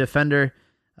 He's a defender.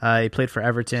 He played for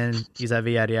Everton. He's at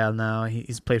Villarreal now.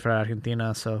 He's played for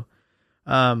Argentina. So,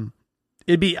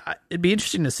 it'd be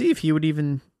interesting to see if he would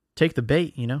even take the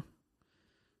bait.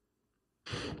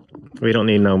 We don't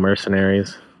need no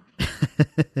mercenaries.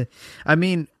 I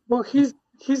mean, well, he's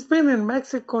been in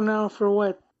Mexico now for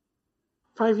what,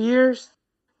 5 years,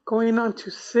 going on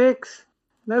to 6.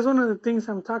 That's one of the things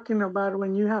I'm talking about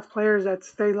when you have players that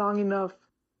stay long enough.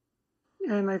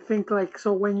 And I think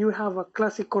so when you have a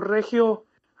Clásico Regio,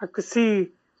 I could see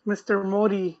Mr.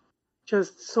 Mori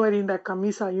just sweating that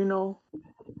camisa,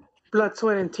 blood,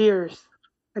 sweat, and tears.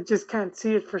 I just can't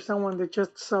see it for someone that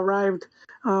just arrived.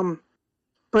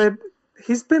 But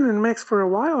he's been in Mex for a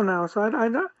while now, so I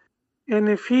and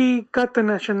if he got the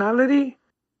nationality,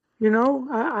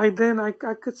 I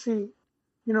could see,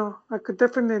 I could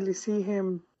definitely see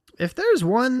him If there's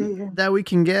one that we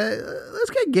can get, let's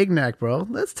get Gignac, bro.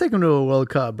 Let's take him to a World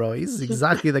Cup, bro. He's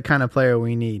exactly the kind of player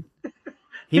we need.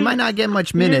 He might not get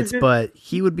much minutes, but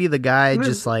he would be the guy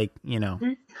just like,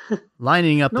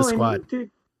 lining up the squad.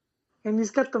 And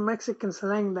he's got the Mexican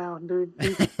slang down, dude.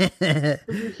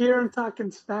 You hear him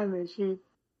talking Spanish. He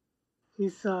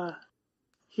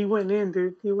went in,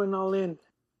 dude. He went all in.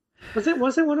 Was it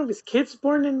one of his kids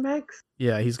born in Mex?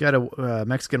 Yeah, he's got a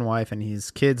Mexican wife, and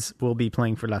his kids will be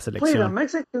playing for La Selección. Wait, a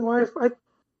Mexican wife? I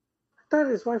thought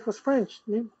his wife was French.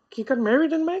 He got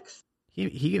married in Mex?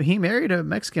 He married a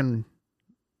Mexican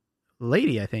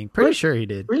lady, I think. Pretty sure he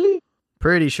did. Really?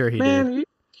 Pretty sure he did. Man,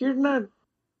 you're not...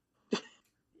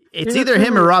 It's either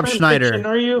him or Rob Schneider,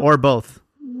 fiction, or both.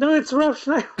 No, it's Rob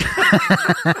Schneider.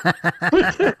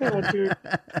 Dude.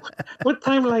 What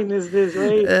timeline is this,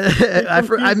 right?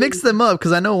 I mixed them up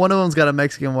because I know one of them's got a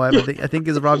Mexican wife. I think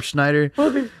it's Rob Schneider.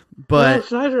 But Rob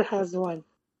Schneider has one.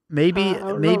 Maybe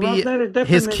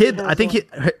his kid. I think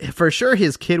for sure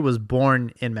his kid was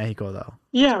born in Mexico, though.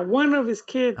 Yeah, one of his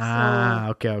kids.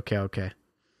 Okay.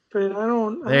 But I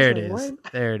don't. There it is. What?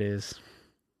 There it is.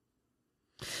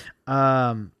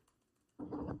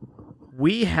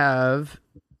 We have.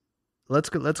 Let's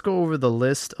go over the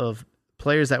list of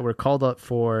players that were called up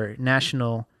for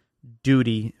national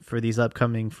duty for these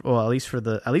upcoming, well, at least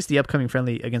the upcoming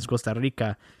friendly against Costa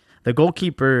Rica. The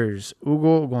goalkeepers: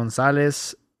 Hugo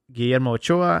Gonzalez, Guillermo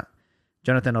Ochoa,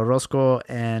 Jonathan Orozco,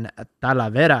 and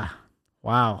Talavera.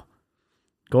 Wow,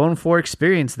 going for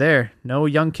experience there. No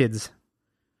young kids.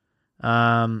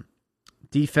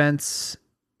 Defense: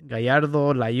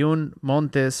 Gallardo, Layun,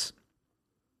 Montes,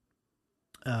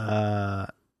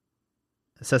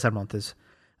 Cesar Montes,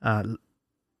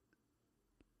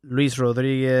 Luis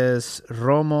Rodriguez,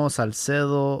 Romo,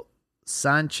 Salcedo,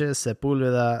 Sánchez,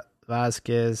 Sepúlveda,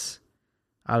 Vázquez,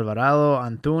 Alvarado,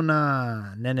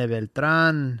 Antuna, Nene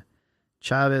Beltrán,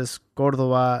 Chávez,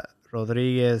 Córdoba,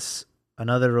 Rodríguez,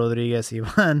 another Rodríguez,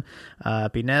 Iván,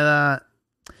 Pineda,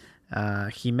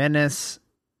 Jiménez,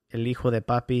 el hijo de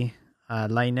papi,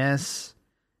 Lainez,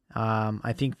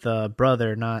 I think the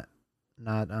brother, not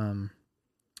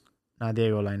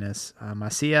Diego Lainez,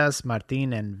 Macías,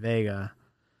 Martín, and Vega.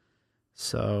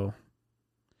 So,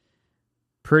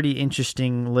 pretty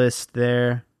interesting list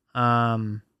there.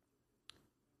 There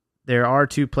are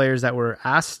two players that were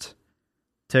asked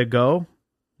to go.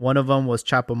 One of them was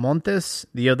Chapo Montes.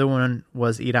 The other one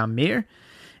was Iramir.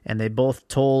 And they both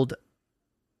told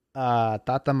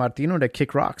Tata Martino to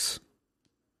kick rocks.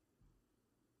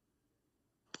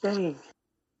 Dang.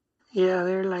 Yeah,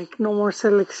 they're like, no more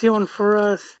selección for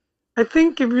us. I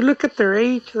think if you look at their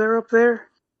age, they're up there,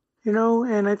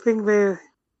 and I think they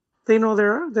know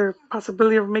their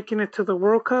possibility of making it to the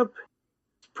World Cup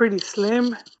is pretty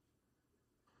slim.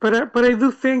 But I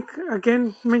do think,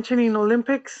 again, mentioning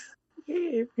Olympics,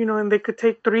 and they could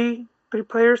take three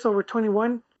players over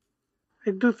 21.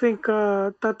 I do think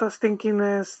Tata's thinking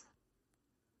as,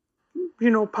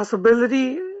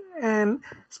 possibility, and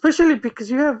especially because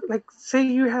you have, like, say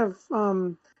you have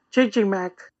JJ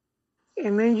Mack,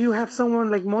 and then you have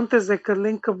someone like Montes that could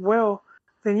link up well,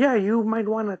 then yeah, you might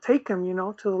want to take him,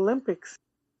 to the Olympics.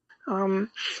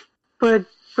 But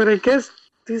I guess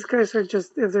these guys are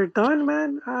just, if they're done,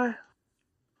 man, I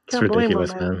can't blame them,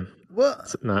 man.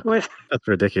 What? That's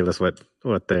ridiculous what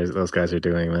those guys are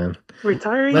doing, man.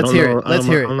 Retiring? Let's hear it. I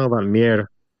don't know about Mier.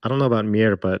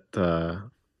 But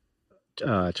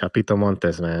Chapito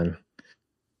Montes, man.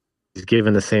 He's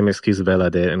given the same excuse Vela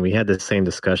did, and we had the same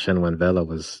discussion when Vela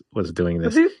was doing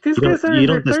this. These guys are you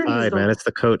don't in their decide, 30s, man. though. It's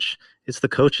the coach. It's the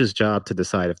coach's job to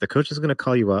decide. If the coach is going to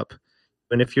call you up,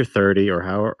 even if you're 30 or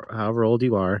however old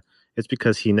you are, it's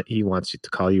because he wants you to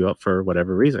call you up for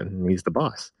whatever reason. And he's the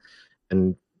boss,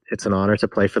 and it's an honor to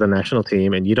play for the national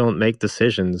team. And you don't make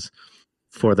decisions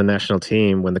for the national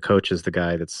team when the coach is the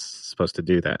guy that's supposed to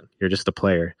do that. You're just a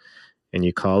player, and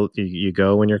you go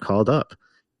when you're called up,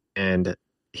 and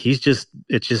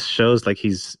it just shows like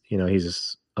he's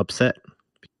upset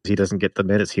because he doesn't get the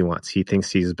minutes he wants. He thinks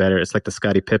he's better. It's like the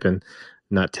Scottie Pippen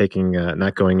not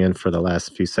going in for the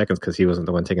last few seconds because he wasn't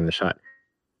the one taking the shot.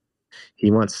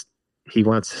 He wants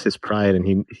his pride, and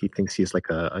he thinks he's like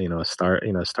a starter,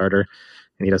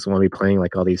 and he doesn't want to be playing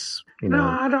like all these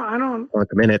I don't want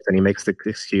the minutes, and he makes the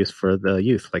excuse for the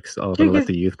youth, like, I'm gonna let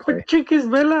the youth play. But Chiquis,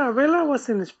 Vela was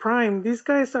in his prime. These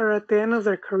guys are at the end of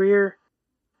their career.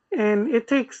 And it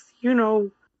takes,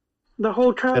 the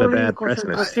whole traveling,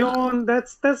 concentration.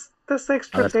 That's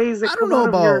extra days. That I don't know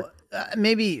about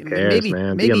maybe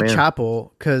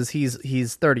Chapo, because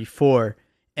he's 34,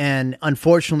 and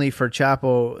unfortunately for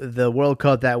Chapo, the World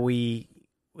Cup that he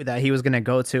was gonna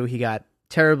go to, he got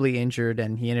terribly injured,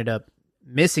 and he ended up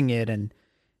missing it, and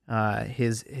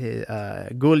his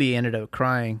Gulli ended up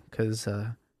crying because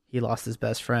he lost his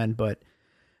best friend. But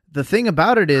the thing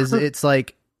about it is, it's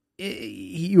like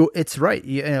it's right.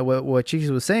 What Chiquis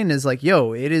was saying is like,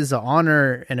 yo, it is an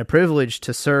honor and a privilege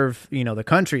to serve, the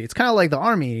country. It's kind of like the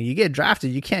army. You get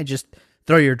drafted, you can't just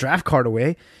throw your draft card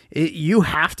away. You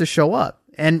have to show up,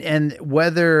 and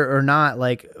whether or not,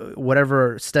 like,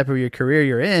 whatever step of your career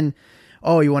you're in,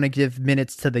 you want to give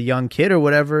minutes to the young kid or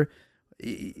whatever.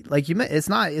 Like it's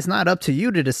not up to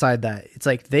you to decide that. It's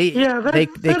like I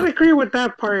agree with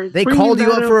that part. They called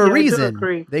you up for a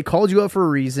reason. They called you up for a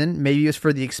reason. Maybe it's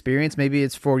for the experience. Maybe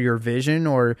it's for your vision,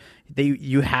 or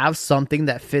you have something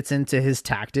that fits into his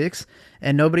tactics,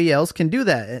 and nobody else can do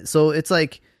that. So it's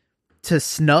like, to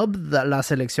snub la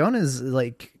selección is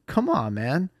like, come on,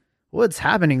 man. What's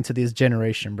happening to this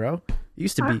generation, bro? It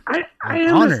used to be. I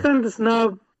understand the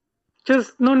snub.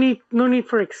 Just no need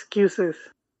for excuses.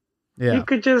 Yeah. You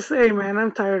could just say, hey, man,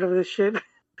 I'm tired of this shit.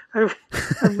 I've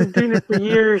been doing it for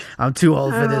years. I'm too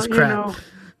old for this crap.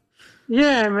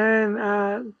 Yeah,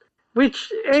 man.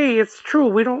 Which, hey, it's true.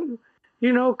 We don't,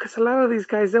 because a lot of these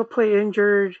guys, they'll play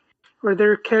injured, or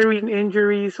they're carrying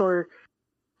injuries, or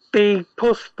they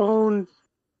postpone,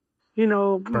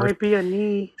 might be a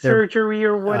knee surgery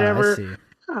or whatever.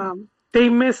 They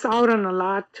miss out on a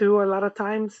lot, too, a lot of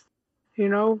times,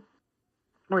 where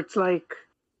it's like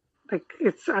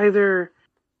it's either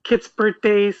kids'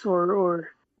 birthdays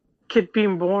or kid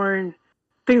being born,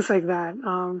 things like that.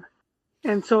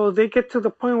 And so they get to the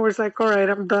point where it's like, all right,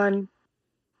 I'm done.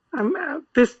 I'm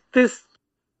this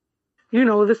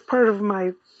part of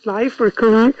my life or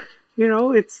career,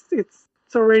 it's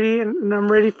already, and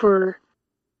I'm ready to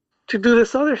do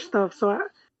this other stuff. So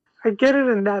I get it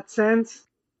in that sense,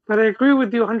 but I agree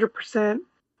with you 100%.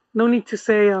 No need to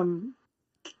say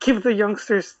give the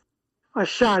youngsters a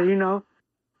shot,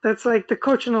 That's like, the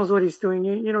coach knows what he's doing.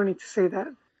 You don't need to say that.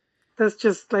 That's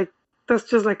just like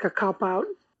a cop out.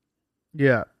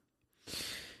 Yeah.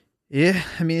 Yeah,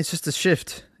 I mean, it's just a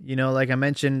shift. Like I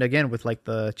mentioned again with like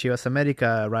the Chivas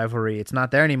America rivalry, it's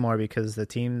not there anymore because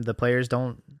the players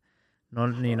no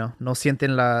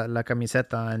sienten la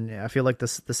camiseta, and I feel like the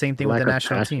same thing with the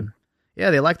national team. Yeah,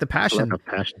 they lack the passion.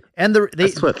 And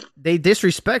they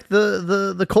disrespect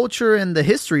the culture and the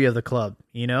history of the club,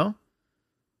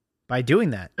 by doing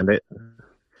that. And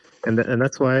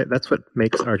that's what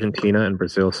makes Argentina and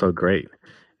Brazil so great,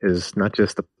 is not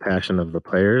just the passion of the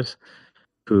players,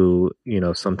 who,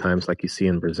 sometimes, like you see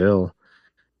in Brazil,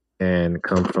 and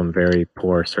come from very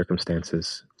poor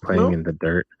circumstances, playing in the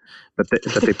dirt, but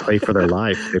they play for their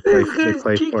life. They play for.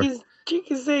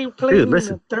 Chiquis playing in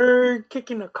the dirt,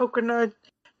 kicking a coconut,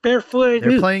 barefoot.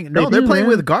 They're playing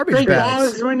with garbage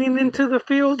bags. Dogs running into the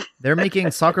field. They're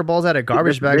making soccer balls out of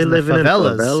garbage bags in the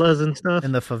favelas and stuff.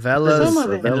 In the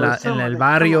favelas, in El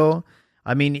Barrio.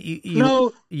 I mean,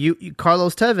 you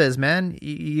Carlos Tevez, man.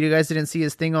 You guys didn't see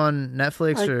his thing on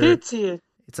Netflix? I did see it.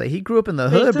 It's like he grew up in the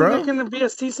hood, bro. Is there going to be a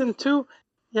season 2?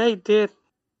 Yeah, he did.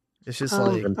 It's just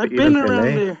like, I've been around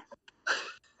there.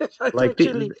 Like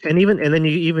and then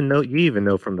you even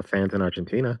know from the fans in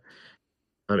Argentina,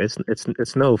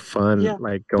 it's no fun,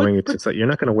 like going into, it's like, you're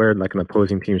not going to wear like an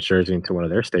opposing team's jersey into one of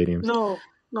their stadiums.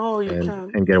 No, you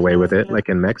can't. And get away with it. Yeah. Like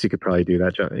in Mexico, you could probably do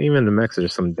that. Even in Mexico,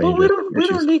 there's some danger. We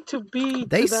don't need to be.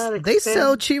 They sell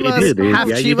Chivas,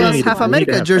 Chivas, half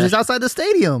America jerseys outside the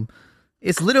stadium.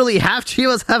 It's literally half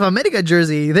Chivas, half America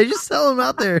jersey. They just sell them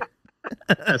out there.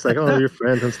 It's like, your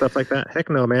friends and stuff like that. Heck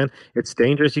no, man. It's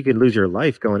dangerous. You could lose your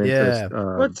life going into this.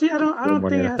 But see, I don't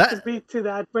think it has to be to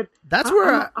that. But that's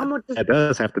where it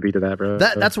does have to be to that, bro.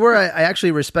 That's where I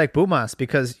actually respect Pumas,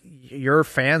 because your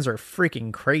fans are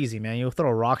freaking crazy, man. You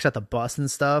throw rocks at the bus and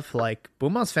stuff. Like,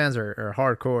 Pumas fans are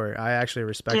hardcore. I actually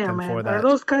respect them for that. Are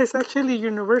those guys actually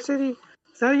university?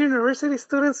 Is that university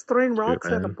students throwing rocks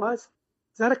at the bus?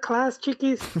 Is that a class,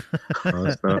 Chiquis? No,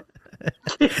 it's not.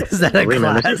 Is that a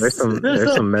class? Man,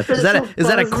 there's some methods. Is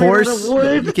that a course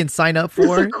you can sign up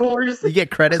for? Course. You get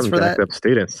credits for that? Up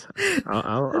students.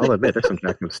 I'll admit there's some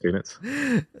jacked up students.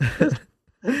 No,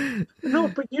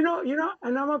 but and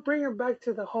I'm gonna bring it back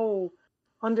to the whole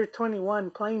under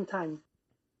 21 playing time,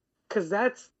 because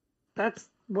that's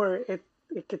where it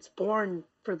gets born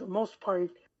for the most part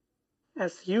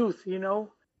as youth,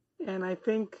 and I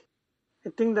think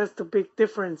that's the big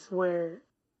difference, where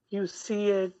you see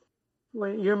it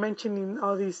when you're mentioning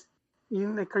all these,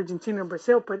 like Argentina and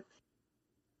Brazil, but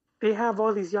they have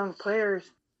all these young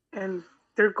players and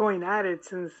they're going at it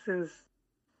since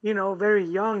very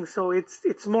young. So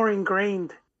it's more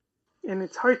ingrained, and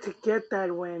it's hard to get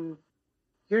that when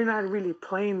you're not really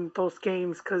playing those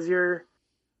games, because you're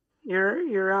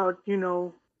you're out,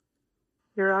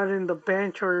 you're out in the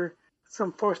bench or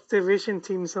some fourth division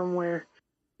team somewhere,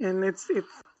 and it's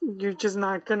you're just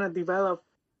not gonna develop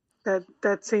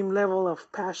that same level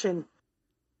of passion.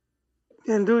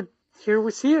 And dude, here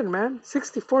we see it, man.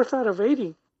 64th out of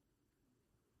 80.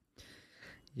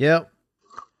 Yep.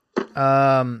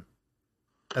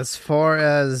 As far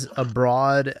as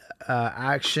abroad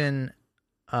action,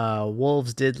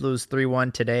 Wolves did lose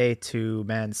 3-1 today to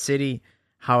Man City.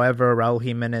 However, Raul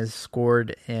Jimenez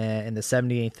scored in the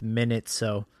 78th minute,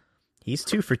 so he's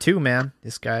 2 for 2, man.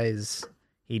 This guy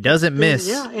he doesn't miss.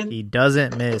 Yeah, he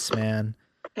doesn't miss, man.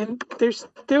 And there's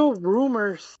still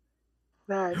rumors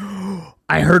that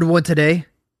I heard one today.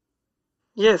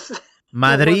 Yes.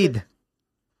 Madrid.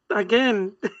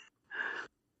 Again.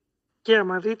 Yeah,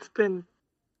 Madrid's been.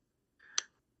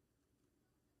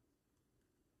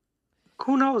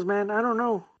 Who knows, man? I don't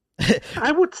know.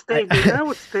 I would stay, dude. I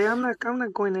would stay. I'm not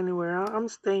going anywhere. I'm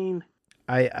staying.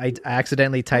 I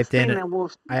accidentally typed in.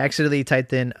 I accidentally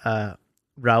typed in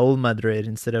Raul Madrid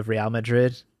instead of Real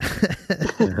Madrid.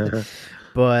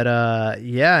 But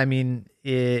yeah, I mean,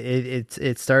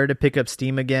 it started to pick up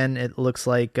steam again. It looks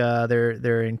like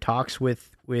they're in talks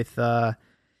with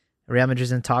Real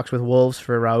Madrid's in talks with Wolves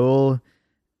for Raul.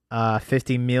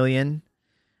 50 million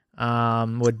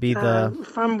would be the.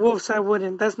 If I'm Wolves, I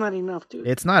wouldn't. That's not enough, dude.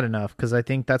 It's not enough because I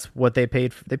think that's what they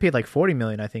paid. They paid like 40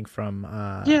 million, I think, from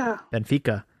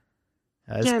Benfica.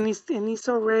 Yeah, and he's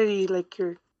already like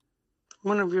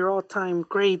one of your all-time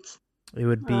greats. It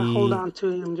would be hold on to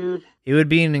him, dude. It would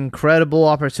be an incredible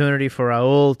opportunity for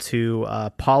Raul to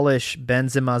polish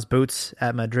Benzema's boots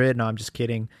at Madrid. No, I'm just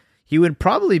kidding. He would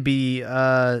probably be.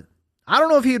 I don't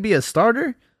know if he would be a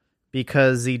starter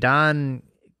because Zidane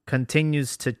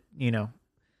continues to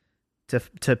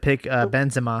to pick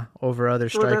Benzema over other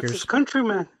strikers. Well, that's his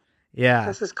countryman. Yeah,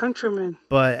 that's his countryman.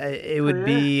 But it would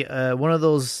be one of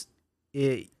those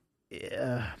a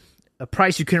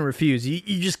price you couldn't refuse.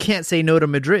 You just can't say no to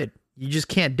Madrid. You just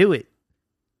can't do it.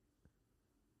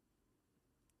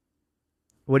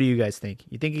 What do you guys think?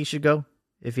 You think he should go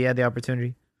if he had the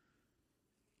opportunity?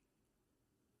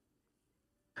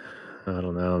 I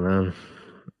don't know, man.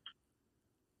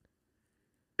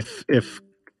 If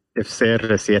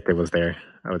CR7 was there,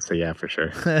 I would say yeah for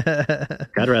sure.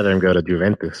 I'd rather him go to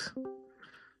Juventus.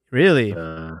 Really?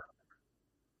 I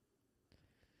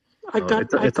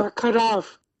got cut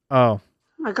off. Oh.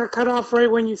 I got cut off right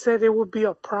when you said it would be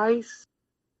a price.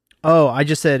 Oh, I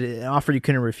just said an offer you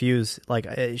couldn't refuse. Like,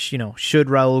 should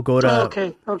Raul go to?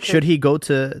 Okay. Should he go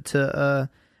to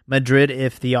Madrid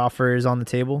if the offer is on the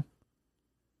table?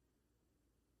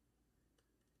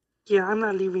 Yeah, I'm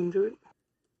not leaving, dude.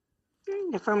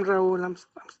 If I'm Raul, I'm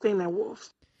staying at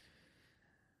Wolves.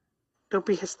 There'll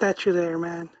be a statue there,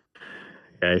 man.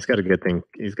 Yeah, he's got a good thing.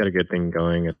 He's got a good thing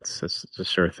going. It's a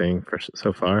sure thing for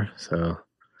so far. So.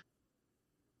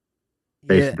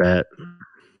 Safe bet.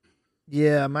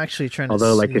 Yeah, I'm actually trying to.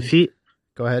 Although, like, if he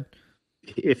go ahead,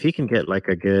 if he can get like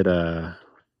a good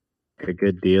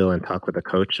deal and talk with the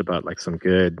coach about like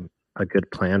a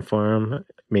good plan for him,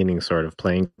 meaning sort of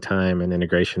playing time and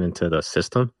integration into the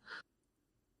system.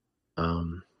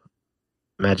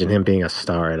 Imagine him being a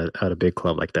star at a big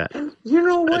club like that. And you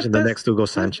know what? Imagine the next Hugo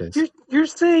Sanchez. You're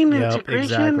saying integration,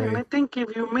 exactly. And I think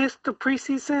if you miss the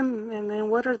preseason, and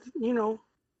then what are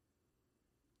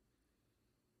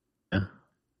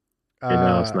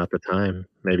Now it's not the time.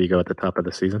 Maybe go at the top of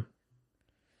the season.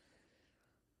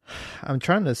 I'm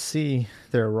trying to see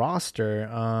their roster.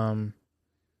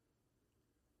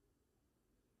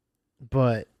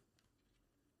 But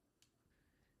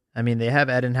I mean, they have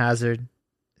Eden Hazard,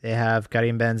 they have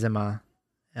Karim Benzema,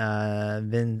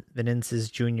 Vinicius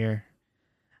Jr. I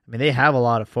mean, they have a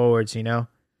lot of forwards, So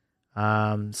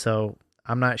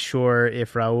I'm not sure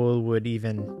if Raul would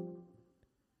even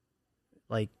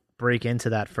like break into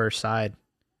that first side.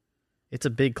 It's a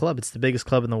big club. It's the biggest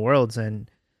club in the world,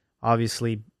 and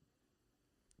obviously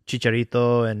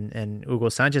Chicharito and Hugo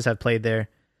Sanchez have played there.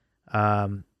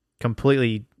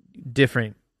 Completely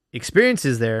different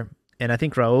experiences there, and I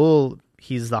think Raul,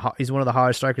 he's one of the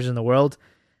hottest strikers in the world.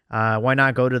 Why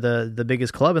not go to the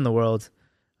biggest club in the world?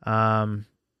 But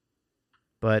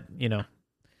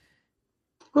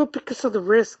well, because of the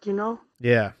risk,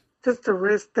 Yeah, just the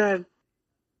risk that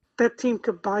team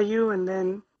could buy you, and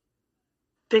then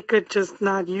they could just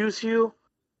not use you,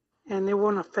 and it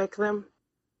won't affect them,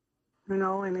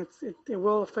 and it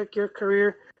will affect your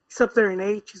career. He's up there in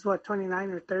age. He's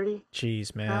 29 or 30.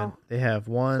 Jeez, man. Now. They have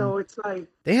one. So it's like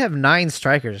they have 9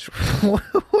 strikers. What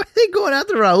are they going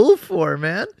after Raul for,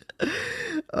 man?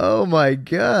 Oh my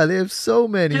God, they have so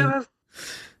many. Yeah,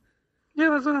 Yeah,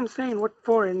 that's what I'm saying. What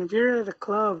for? And if you're at a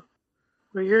club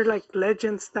where you're like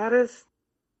legend status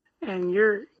and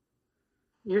you're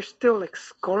still like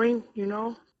scoring,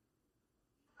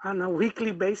 on a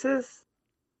weekly basis,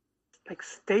 like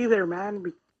stay there,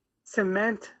 man.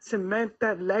 Cement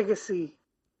that legacy,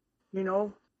 you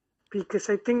know, because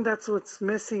I think that's what's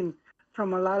missing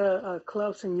from a lot of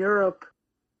clubs in Europe,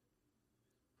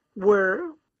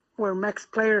 where Mex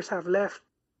players have left,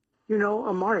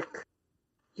 a mark.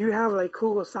 You have like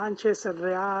Hugo Sanchez at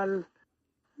Real,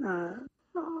 uh,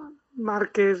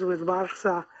 Marquez with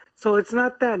Barca. So it's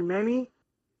not that many,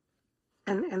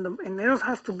 and they don't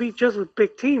have to be just with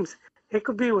big teams. It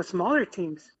could be with smaller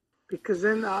teams, because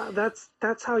then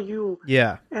that's how you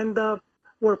end up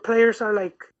where players are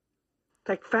like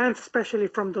fans, especially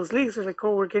from those leagues, are like,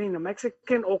 oh, we're getting a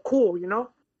Mexican. Oh, cool,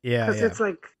 because it's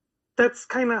like that's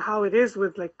kind of how it is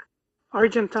with like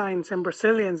Argentines and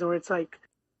Brazilians, or it's like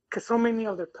because so many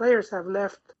of their players have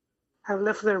left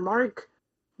their mark.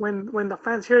 When the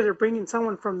fans hear they're bringing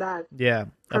someone from that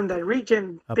that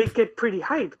region, they get pretty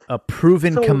hyped. A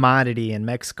proven commodity, and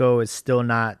Mexico is still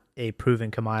not a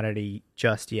proven commodity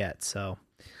just yet. So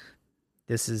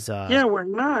this is we're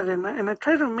not, and I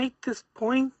try to make this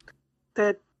point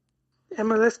that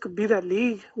MLS could be that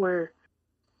league where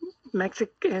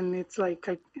Mexican, it's like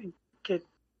I get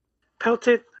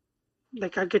pelted.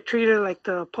 Like I get treated like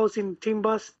the opposing team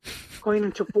bus going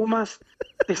into Pumas.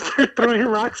 They start throwing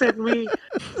rocks at me,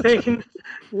 saying,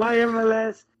 "Why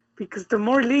MLS?" Because the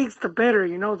more leagues, the better.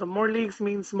 The more leagues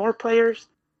means more players,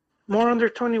 more under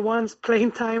 21s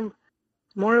playing time,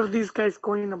 more of these guys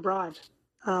going abroad.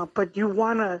 But you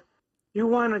wanna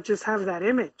just have that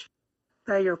image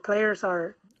that your players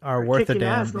are worth a kicking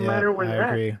damn. ass no matter where they're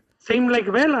agree. at. Same like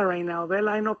Vela right now.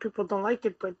 Vela, I know people don't like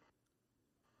it, but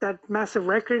that massive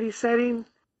record he's setting,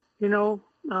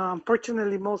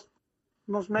 unfortunately most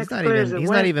Mexican players he's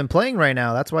not even playing right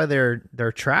now. That's why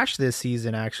they're trash this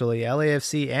season. Actually,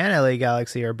 LAFC and LA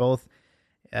Galaxy are both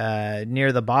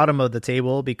near the bottom of the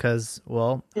table because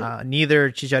neither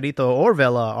Chicharito or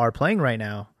Vela are playing right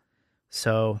now.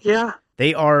 So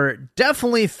they are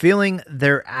definitely feeling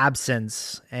their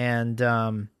absence. And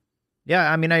I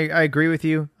mean, I agree with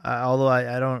you. Although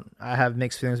I have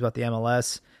mixed feelings about the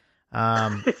MLS.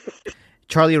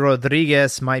 Charlie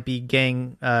Rodriguez might be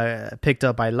getting picked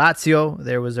up by Lazio.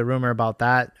 There was a rumor about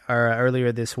that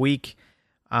earlier this week.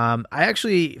 I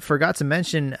actually forgot to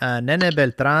mention Nene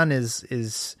Beltran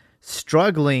is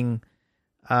struggling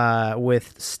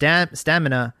with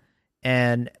stamina,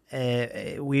 and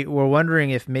we were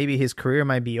wondering if maybe his career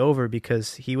might be over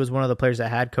because he was one of the players that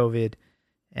had COVID,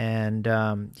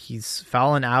 and he's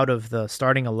fallen out of the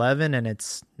starting 11, and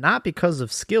it's not because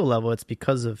of skill level, it's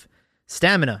because of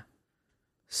stamina.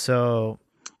 So,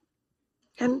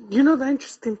 and the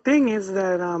interesting thing is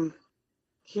that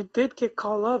he did get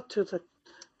called up to the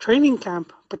training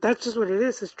camp, but that's just what it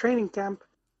is. It's training camp,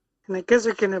 and I guess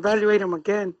they're gonna evaluate him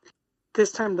again.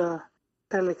 This time the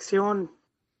Selección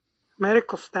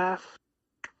medical staff,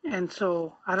 and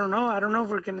so I don't know. I don't know if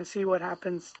we're gonna see what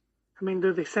happens. I mean,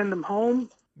 do they send him home?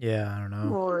 Yeah, I don't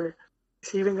know. Or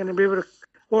is he even gonna be able to?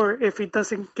 Or if he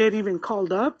doesn't get even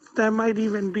called up, that might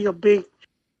even be a big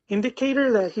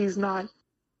indicator that he's not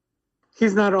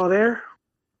all there.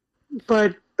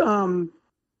 But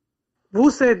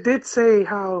Buse did say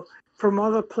how from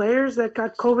other players that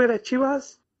got COVID at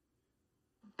Chivas,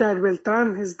 that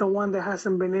Beltran is the one that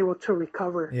hasn't been able to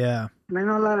recover. Yeah. And I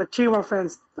know a lot of Chivas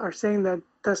fans are saying that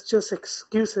that's just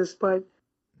excuses, but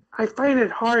I find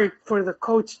it hard for the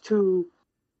coach to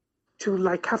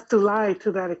like have to lie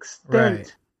to that extent.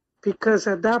 Right. Because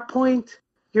at that point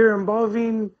you're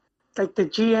involving like the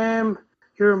GM,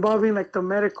 you're involving like the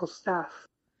medical staff,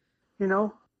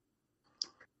 and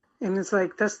it's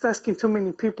like that's asking too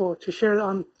many people to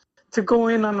go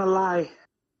in on a lie.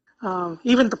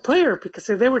 Even the player, because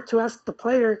if they were to ask the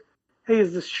player, "Hey,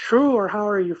 is this true or how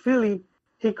are you feeling?"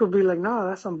 he could be like, "No,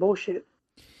 that's some bullshit."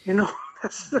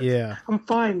 I'm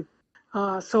fine.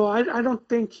 So I don't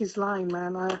think he's lying,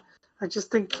 man. I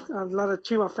just think a lot of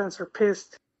Chihuahua fans are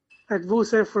pissed at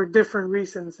Buse for different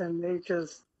reasons, and they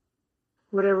just,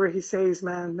 whatever he says,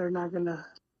 man, they're not gonna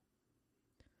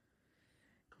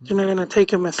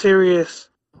take him as serious.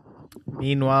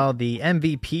 Meanwhile, the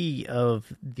MVP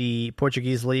of the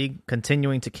Portuguese league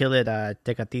continuing to kill it,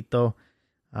 Tecatito.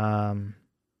 I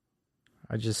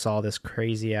just saw this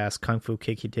crazy ass kung fu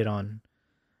kick he did on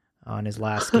his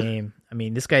last game. I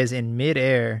mean, this guy is in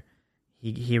midair.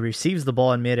 He receives the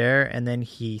ball in midair, and then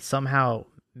he somehow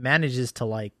manages to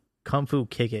like kung fu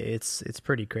kick it. It's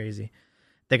pretty crazy.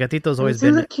 Tecatito's always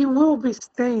been. Like he will be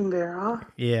staying there, huh?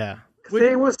 Yeah.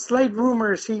 There was slight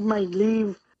rumors he might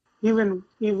leave Even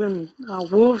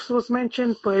Wolves was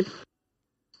mentioned, but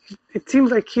it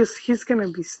seems like he's gonna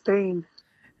be staying.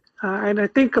 And I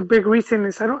think a big reason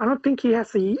is I don't think he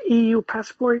has a EU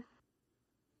passport.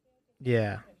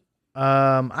 Yeah.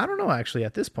 I don't know actually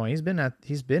at this point.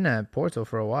 He's been at Porto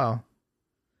for a while.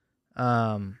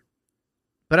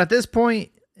 But at this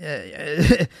point,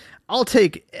 I'll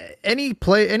take any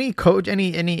coach,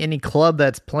 any club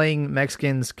that's playing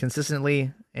Mexicans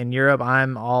consistently in Europe.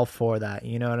 I'm all for that.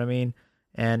 You know what I mean?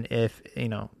 And if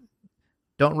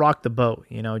don't rock the boat.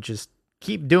 Just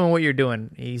keep doing what you're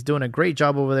doing. He's doing a great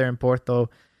job over there in Porto.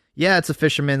 Yeah, it's a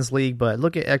fisherman's league, but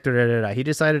look at Hector Herrera. He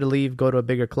decided to leave, go to a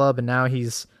bigger club, and now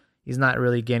he's not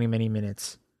really gaining many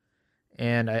minutes.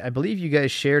 And I believe you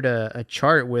guys shared a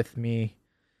chart with me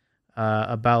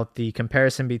about the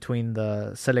comparison between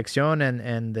the Selección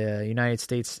and the United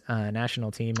States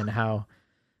national team, and how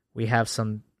we have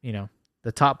some,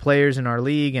 the top players in our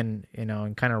league, and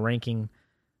and kind of ranking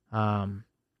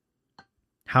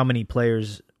how many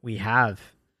players we have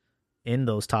in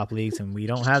those top leagues, and we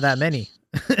don't have that many.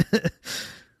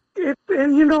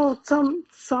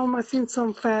 Some I've seen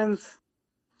some fans.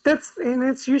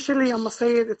 It's usually, I'm gonna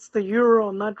say it's the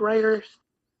Euro nut writers.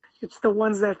 It's the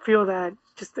ones that feel that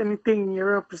just anything in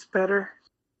Europe is better.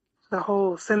 The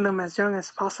whole send them as young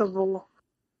as possible.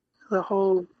 The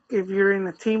whole, if you're in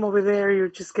a team over there, you're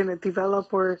just gonna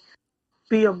develop or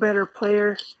be a better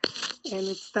player, and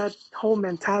it's that whole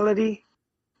mentality.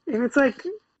 And it's like,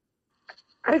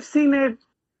 I've seen it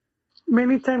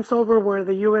many times over where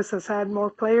the U.S. has had more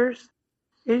players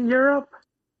in Europe,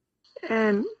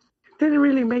 and it didn't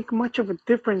really make much of a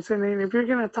difference. And then if you're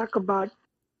going to talk about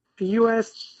the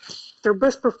U.S., their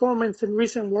best performance in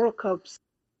recent World Cups,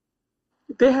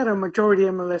 they had a majority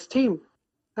MLS team.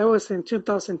 That was in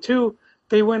 2002.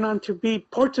 They went on to beat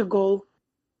Portugal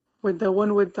with the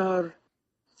one with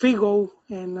Figo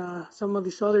and some of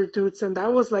these other dudes, and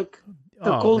that was like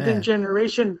the golden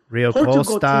generation. Rio Portugal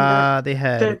Costa, they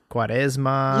had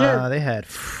Quaresma, yeah, they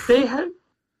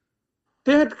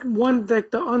had won like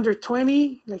the under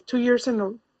 20 like 2 years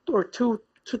or two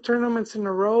tournaments in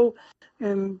a row,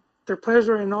 and their players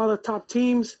were in all the top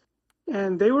teams,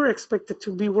 and they were expected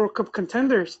to be World Cup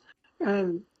contenders.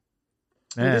 And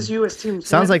this U.S. team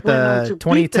sounds like the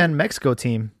 2010 Mexico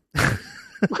team.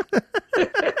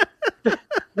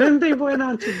 Then they went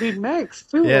on to beat Mex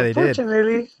too. Yeah,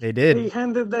 unfortunately, they did. They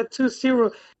handed that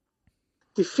 2-0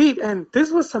 defeat, and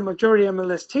this was a majority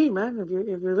MLS team, man. If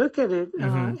you look at it,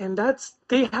 and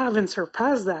they haven't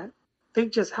surpassed that. They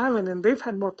just haven't, and they've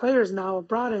had more players now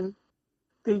abroad, and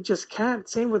they just can't.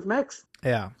 Same with Mex.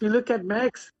 Yeah. If you look at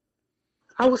Mex,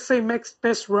 I would say Mex's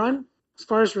best run as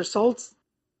far as results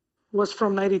was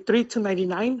from 93 to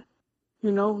 99.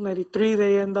 93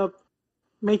 they end up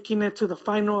making it to the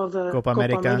final of the Copa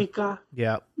America.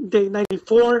 Yeah.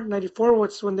 94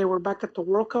 was when they were back at the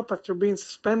World Cup after being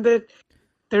suspended.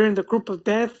 They're in the group of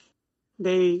death.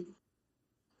 They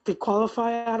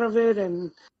qualify out of it,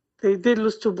 and they did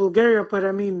lose to Bulgaria, but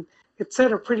I mean, it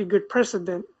set a pretty good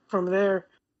precedent from there.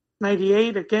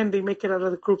 98, again, they make it out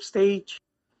of the group stage.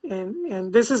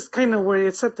 And this is kind of where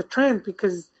it set the trend,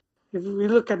 because if we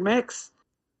look at Mex,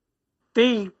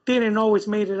 they didn't always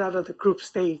made it out of the group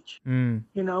stage. If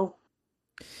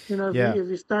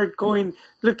you start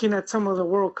looking at some of the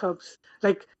World Cups,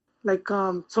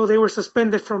 so they were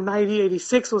suspended from 90,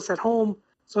 86 was at home.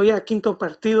 So yeah, quinto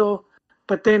partido.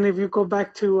 But then if you go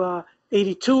back to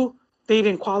 82, they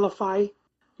didn't qualify.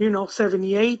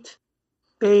 78,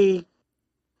 they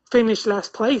finished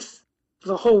last place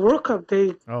the whole World Cup.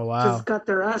 They just got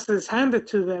their asses handed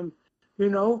to them.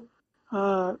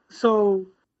 So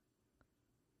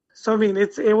I mean,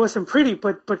 it wasn't pretty,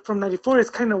 but from 94, it's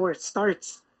kind of where it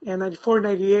starts. And 94,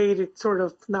 98, it sort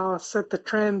of now set the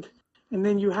trend. And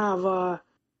then you have,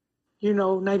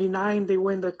 99, they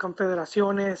win the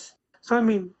Confederaciones. So, I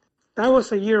mean, that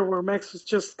was a year where Mex was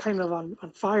just kind of on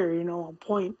fire, on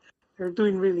point. They're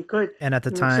doing really good. And at the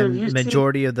time,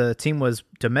 majority of the team was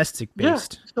domestic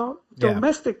based. Yeah, so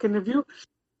domestic. And if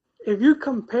you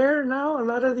compare now a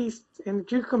lot of these, and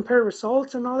if you compare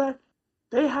results and all that,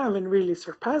 they haven't really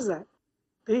surpassed that.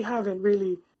 They haven't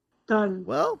really done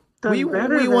we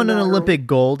won an Olympic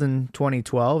gold in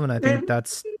 2012, and I think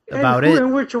that's about it. And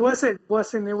in which was it?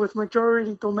 Wasn't it with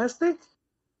majority domestic?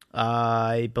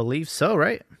 I believe so,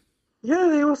 right? Yeah,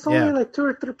 there was only like 2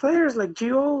 or 3 players, like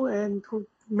Gio, and who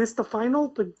missed the final,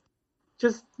 but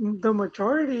just the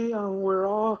majority were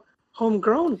all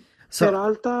homegrown. So,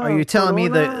 Peralta, are you telling me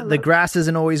the grass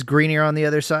isn't always greener on the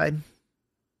other side?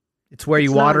 It's where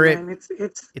you water it.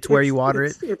 It's where you water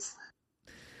it.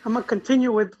 I'm gonna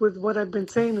continue with what I've been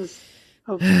saying is,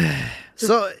 of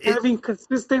So having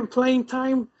consistent playing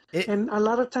time, and a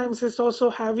lot of times it's also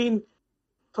having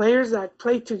players that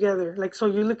play together. Like, so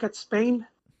you look at Spain.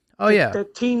 Oh yeah, the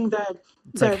team that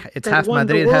it's like it's that half won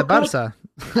Madrid, the half World Cup.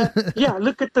 Barca. Yeah,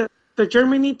 look at the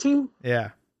Germany team. Yeah,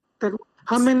 That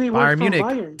how many were Bayern from Munich.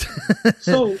 Bayern?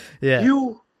 So yeah,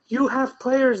 you have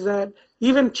players that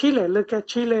even Chile. Look at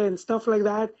Chile and stuff like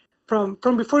that from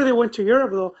before they went to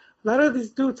Europe. Though a lot of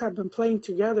these dudes have been playing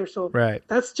together. So right.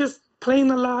 that's just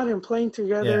playing a lot and playing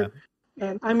together. Yeah.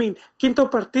 And I mean, Quinto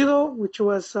Partido, which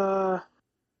was I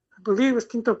believe it was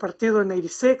Quinto Partido in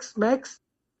 '86, Mex.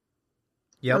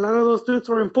 Yep. A lot of those dudes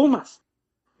were in Pumas,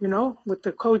 with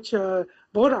the coach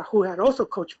Bora, who had also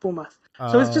coached Pumas.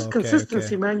 So it's just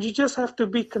consistency, man. You just have to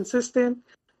be consistent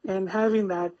and having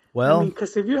that. Well, I mean,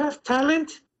 because if you have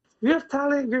talent,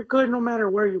 you're good no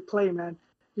matter where you play, man.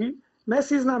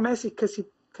 Messi's not Messi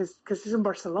because he's in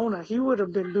Barcelona. He would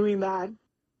have been doing that.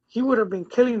 He would have been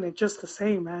killing it just the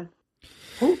same, man.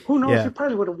 Who knows? Yeah. He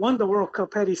probably would have won the World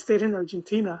Cup had he stayed in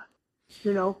Argentina.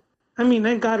 I mean,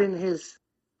 then got in his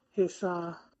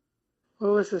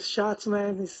what was his shots,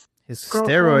 man? His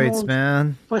steroids,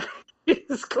 man. But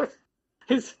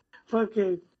his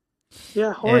fucking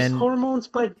hormones.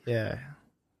 But yeah,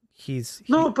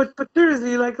 but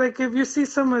seriously, like if you see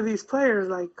some of these players,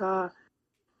 like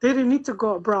they didn't need to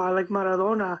go abroad, like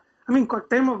Maradona. I mean,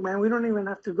 Cuauhtemoc, man, we don't even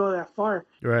have to go that far.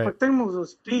 Right. Cuauhtemoc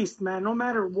was beast, man. No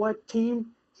matter what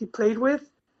team he played with,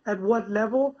 at what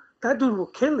level, that dude will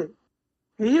kill it.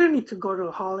 And he didn't need to go to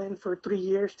Holland for 3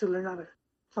 years to learn how to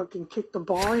fucking kick the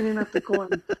ball. He didn't have to go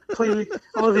and play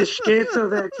all this shit so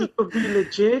that he could be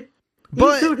legit.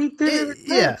 But he did it.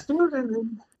 Yeah.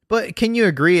 Dude, but can you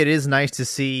agree it is nice to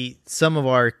see some of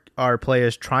our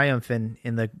players triumph in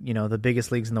the the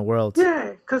biggest leagues in the world?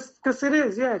 Yeah, because it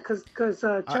is. Yeah, because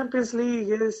Champions League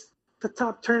is the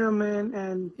top tournament,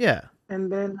 and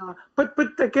and then but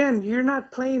again, you're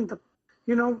not playing the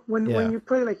when you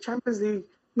play like Champions League,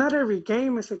 not every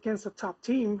game is against a top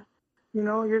team.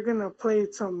 You're gonna play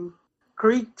some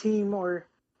Greek team or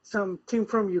some team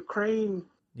from Ukraine.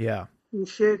 Yeah. And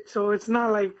shit. So it's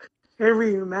not like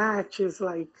every match is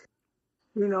like,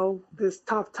 this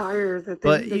top tier that they.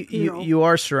 But you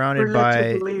are surrounded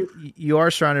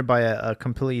by a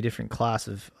completely different class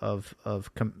of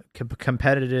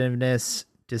competitiveness,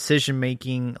 decision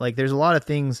making. Like there's a lot of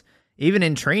things. Even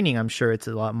in training, I'm sure it's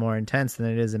a lot more intense than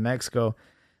it is in Mexico.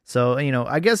 So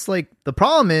I guess like the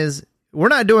problem is we're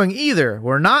not doing either.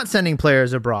 We're not sending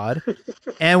players abroad,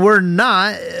 and we're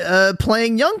not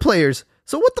playing young players.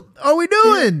 So what are we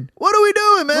doing? Yeah. What are we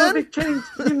doing, man? Well, they changed.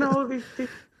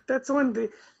 That's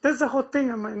the whole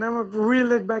thing. I'm gonna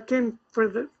reel it back in for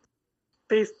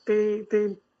they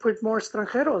put more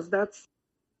extranjeros.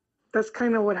 That's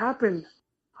kind of what happened.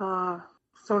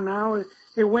 So now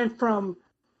it went from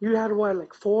you had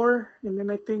like 4, and then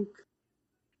I think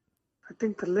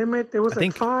the limit it was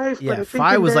like 5. Yeah, but I think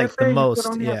 5 was like FA, the most.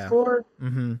 only Yeah. 4.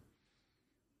 Mm-hmm.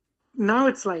 Now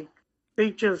it's like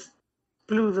they just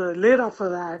blew the lid off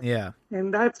of that. Yeah.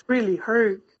 And that's really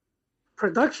hurt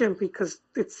production because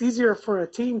it's easier for a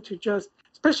team to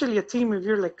especially a team if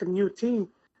you're like a new team,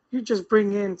 you just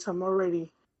bring in some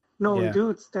already known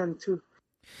dudes than to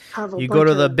have you go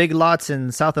to the big lots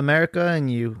in South America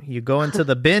and you go into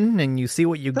the bin and you see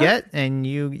what you get and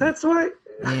you. That's why.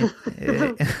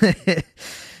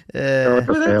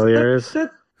 Failures.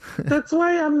 That's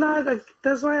why I'm not.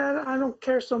 That's why I don't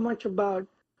care so much about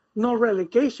no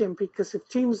relegation, because if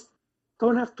teams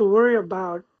don't have to worry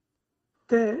about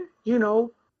then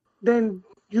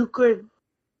you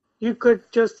could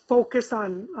just focus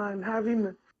on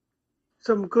having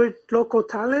some good local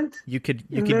talent. You could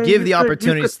give the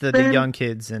opportunities to the young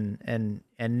kids and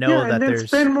know that there's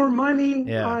spend more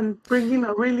money on bringing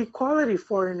a really quality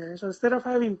foreigners instead of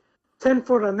having 10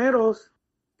 foraneros.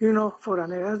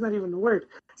 Foranero, that's not even the word.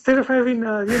 Instead of having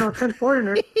 10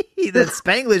 foreigners. That's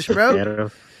Spanglish, bro.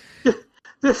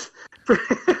 This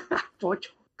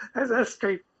Pocho. That's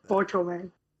straight Pocho,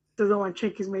 man. This is the one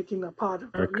Chiqui's making a pod.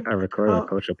 I recorded a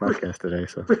Pocho podcast today,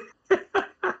 so.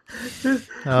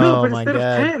 Instead of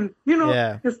 10,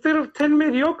 instead of 10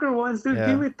 mediocre ones, dude,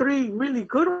 give me 3 really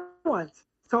good ones.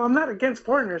 So I'm not against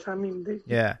foreigners. I mean,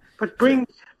 but bring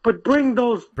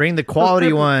the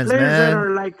quality ones, man. That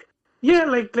are like you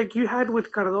had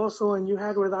with Cardoso and you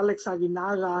had with Alex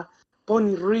Aguinaga,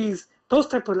 Bonnie Ruiz. Those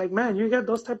type of you got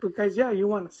those type of guys. Yeah, you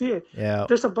want to see it. Yeah.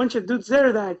 There's a bunch of dudes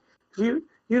there that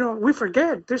we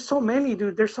forget. There's so many,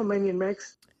 dude. There's so many in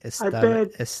Mex. I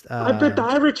bet the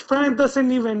average fan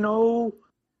doesn't even know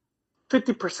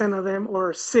 50% of them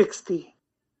or 60.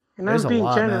 And I'm being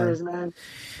generous, man.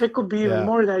 It could be even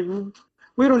more that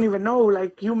we don't even know.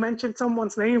 Like you mentioned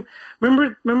someone's name.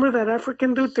 Remember that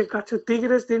African dude that got to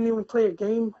Tigres didn't even play a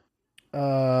game.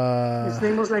 His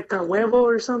name was like a Huevo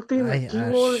or something, like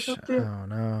Kiwo or something. I don't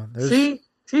know. See,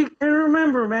 can't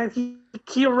remember, man. He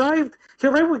arrived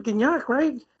with Gignac,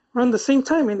 right? Around the same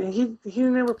time, and he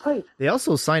never played. They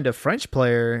also signed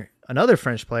another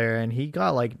French player, and he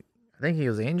got like, I think he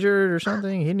was injured or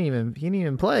something. He didn't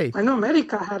even play. I know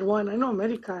America had one.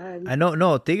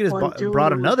 No, Tigres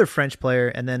brought another French player,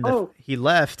 and then he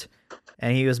left,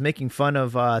 and he was making fun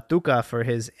of Tuca for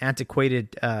his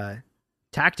antiquated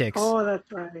tactics. Oh, that's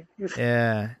right.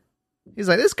 Yeah. He's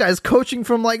like, this guy's coaching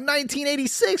from like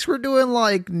 1986. We're doing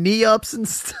like knee ups and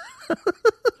stuff.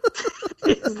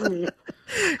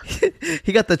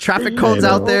 He got the traffic cones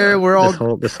out there. We're all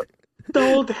the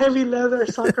old heavy leather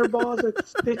soccer balls that's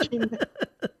stitching.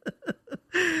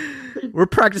 We're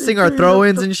practicing our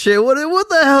throw-ins and shit. What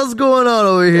the hell's going on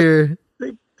over here?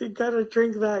 They gotta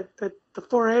drink the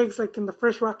 4 eggs like in the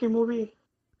first Rocky movie.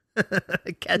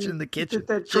 Catching the kitchen.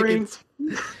 That drink.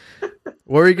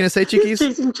 What were you gonna say, Chiquis?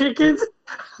 Chasing chickens.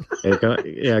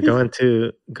 Going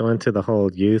to the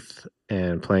whole youth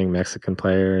and playing Mexican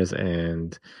players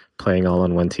and playing all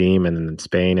on one team, and then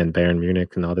Spain and Bayern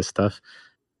Munich and all this stuff.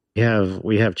 We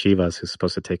have Chivas who's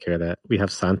supposed to take care of that. We have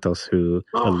Santos who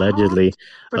allegedly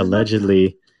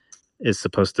is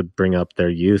supposed to bring up their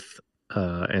youth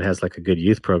and has like a good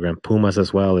youth program. Pumas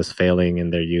as well is failing in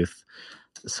their youth.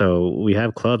 So we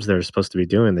have clubs that are supposed to be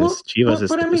doing this.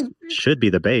 Chivas should be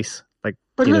the base. Like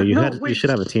you should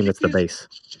have a team that's the base.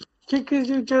 Because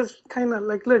you just kind of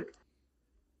like look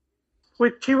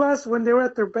with Chivas when they were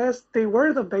at their best, they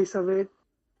were the base of it,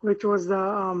 which was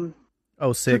the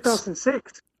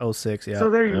 2006. 06, yeah.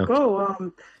 So there you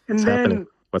go.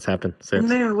 What's happened since? And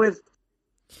then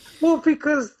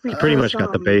because you pretty much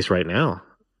got the base right now.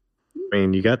 I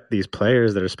mean, you got these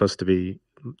players that are supposed to be.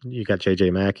 You got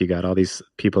JJ Mack. You got all these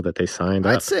people that they signed.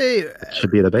 I'd say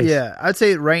should be the base. Yeah, I'd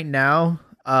say right now,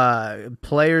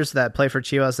 players that play for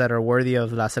Chivas that are worthy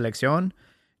of La Selección,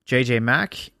 JJ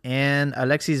Mack and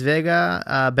Alexis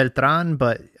Vega, Beltran.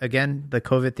 But again, the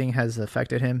COVID thing has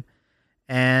affected him,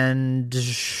 and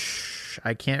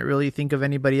I can't really think of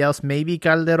anybody else. Maybe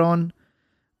Calderon.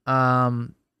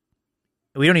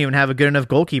 We don't even have a good enough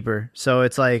goalkeeper, so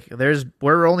it's like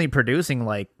we're only producing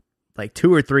like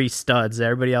 2 or 3 studs.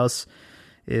 Everybody else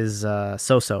is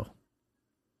so-so.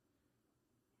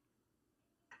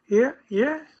 Yeah.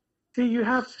 See, you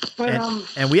have,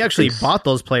 and we actually bought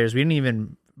those players. We didn't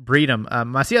even breed them.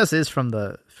 Macias is for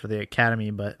the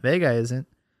academy, but Vega isn't.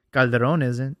 Calderon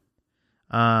isn't.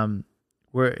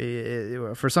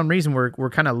 We're for some reason we're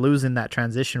kind of losing that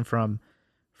transition from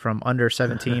under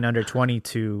 17, under 20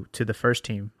 to the first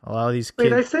team. A lot of these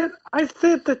kids. Wait, I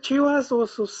said the Chivas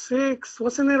was 06,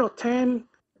 wasn't it? Or 10?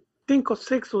 I think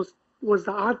 06 was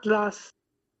the Atlas.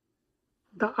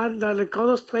 The Atlas, like all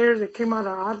those players that came out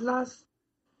of Atlas,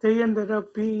 they ended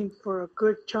up being for a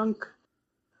good chunk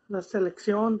La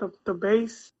Selección, the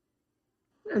base,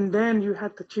 and then you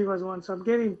had the Chivas one. So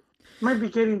might be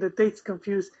getting the dates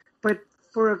confused, but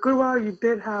for a good while you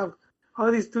did have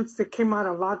all these dudes that came out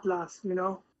of Atlas,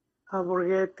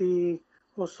 Borghetti,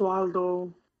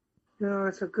 Osvaldo,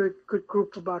 it's a good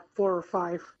group, about 4 or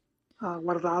 5.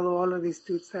 Guardado, all of these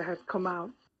dudes that had come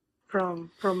out from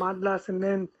Atlas, and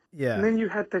then you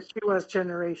had the Chivas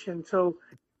generation. So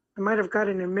I might have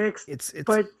gotten it mixed. It's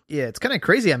kind of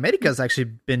crazy. America's actually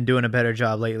been doing a better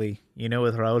job lately.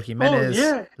 With Raúl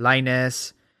Jiménez,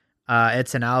 Lainez,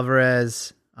 Edson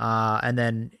Alvarez, and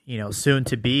then soon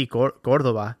to be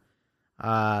Córdoba.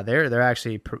 They're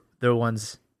actually the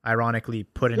ones ironically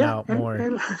putting out more.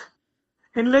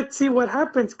 And let's see what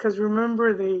happens, because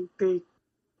remember they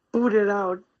booted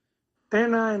out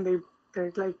Tena, and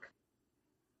they're like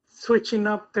switching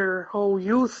up their whole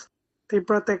youth. They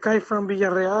brought that guy from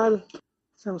Villarreal,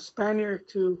 some Spaniard,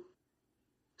 to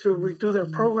redo their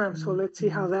program. So let's see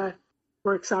how that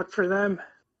works out for them.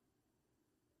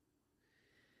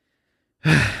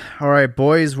 All right,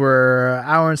 boys, we're an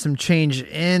hour and some change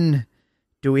in.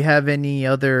 Do we have any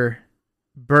other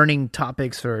burning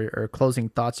topics or closing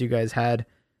thoughts you guys had?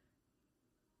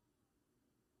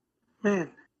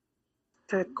 Man,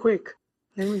 that quick.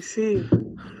 Let me see.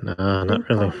 No, not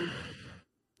really.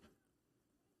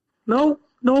 No,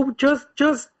 just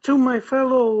to my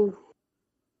fellow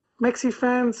Mexi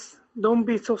fans, don't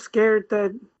be so scared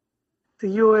that the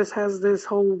U.S. has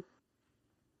a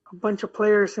bunch of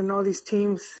players in all these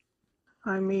teams.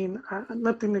 I mean,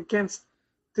 nothing against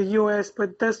the U.S.,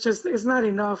 but it's not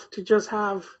enough to just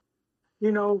have,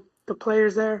 the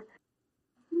players there.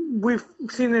 We've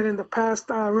seen it in the past.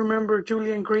 I remember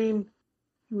Julian Green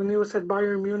when he was at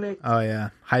Bayern Munich. Oh yeah,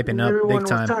 hyping And up everyone big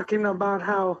time. was talking about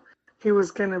how he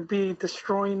was gonna be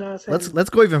destroying us. Let's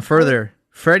go even further.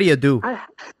 Freddie Adu.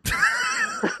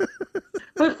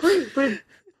 But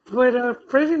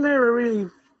Freddie never really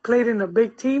played in a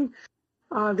big team.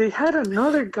 They had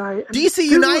another guy. DC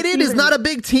United is not a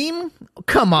big team.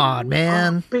 Come on,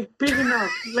 man. Big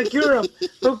enough, like Europe,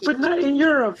 but not in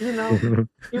Europe. You know,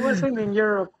 he wasn't in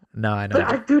Europe. No, I know.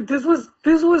 But this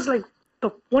was like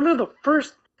one of the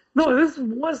first. No, this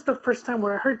was the first time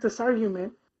where I heard this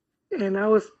argument, and I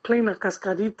was playing a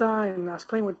cascarita, and I was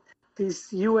playing with these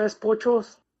U.S.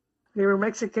 pochos. They were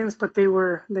Mexicans, but they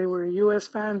were U.S.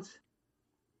 fans,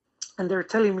 and they're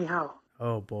telling me how.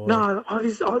 Oh boy! No,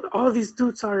 all these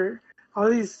dudes are all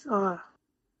these all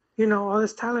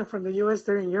this talent from the U.S.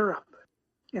 They're in Europe,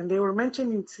 and they were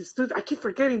mentioning this dude. I keep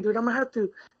forgetting, dude. I'm gonna have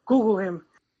to Google him,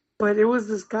 but it was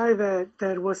this guy that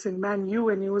was in Man U,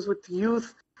 and he was with the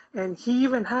youth, and he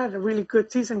even had a really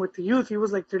good season with the youth. He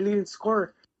was like their leading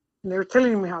scorer, and they were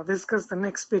telling me how this is the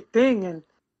next big thing, and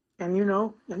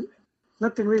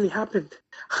nothing really happened,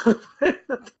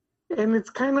 and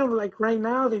it's kind of like right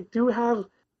now they do have.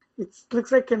 It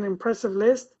looks like an impressive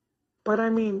list, but I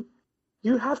mean,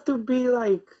 you have to be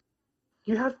like,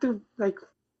 to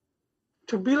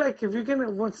be like, if you're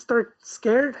gonna start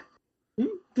scared,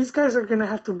 these guys are gonna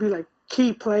have to be like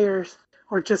key players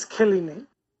or just killing it.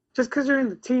 Just because you're in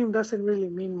the team doesn't really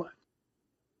mean much,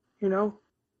 you know.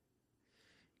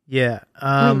 Yeah.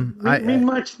 Mean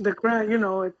much the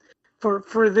ground, for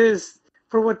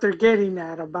what they're getting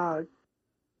at about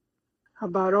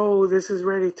this is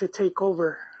ready to take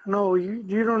over. No,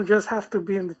 you don't just have to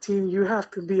be in the team. You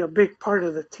have to be a big part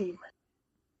of the team.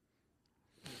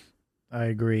 I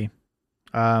agree.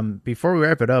 Before we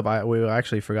wrap it up, we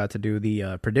actually forgot to do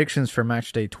the predictions for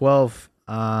match day 12.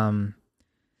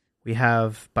 We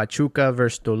have Pachuca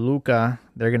versus Toluca.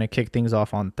 They're going to kick things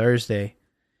off on Thursday.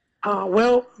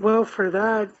 Well, for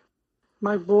that,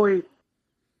 my boy,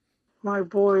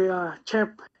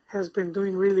 Chep has been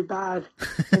doing really bad,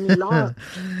 and he lost.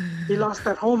 He lost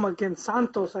at home against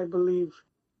Santos, I believe.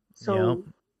 So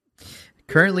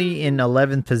currently in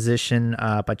 11th position,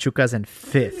 Pachuca's in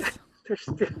 5th.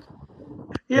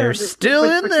 They're still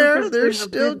in there. They're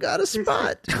still got a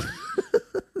spot.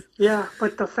 Yeah,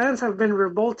 but the fans have been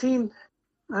revolting.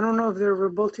 I don't know if they're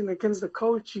revolting against the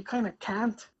coach. You kind of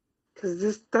can't,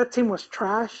 because that team was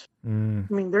trash. I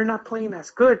mean, they're not playing as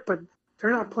good, but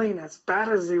they're not playing as bad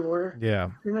as they were. Yeah.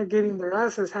 They're not getting their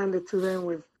asses handed to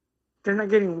them they're not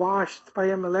getting washed by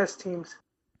MLS teams.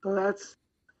 So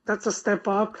that's a step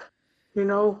up, you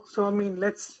know. So I mean,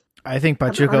 I think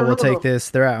Pachuca will take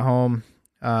this. They're at home.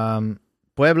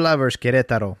 Puebla versus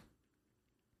Querétaro.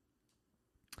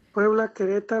 Puebla,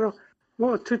 Querétaro.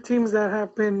 Well, two teams that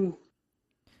have been,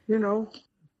 you know.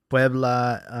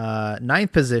 Puebla,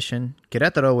 9th position.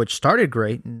 Querétaro, which started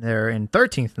great, and they're in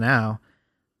 13th now.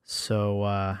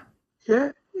 So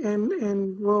yeah,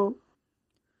 and well,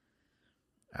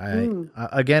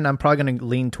 again, I'm probably going to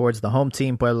lean towards the home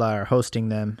team. Puebla are hosting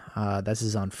them. This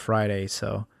is on Friday,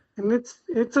 so. And it's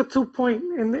a 2-point,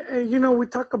 and you know, we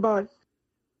talk about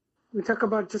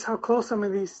just how close some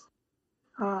of these.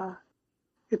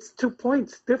 It's 2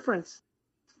 points difference.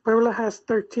 Puebla has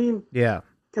 13. Yeah.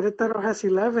 Querétaro has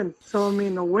 11. So I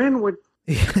mean, a win would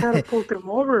catapult them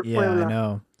over Puebla. Yeah, I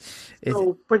know.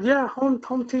 So, but yeah, home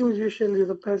team is usually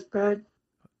the best bet.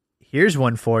 Here's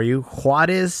one for you: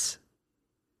 Juárez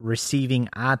receiving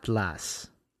Atlas.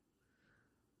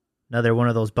 Another one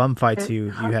of those bum fights you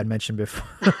had mentioned before.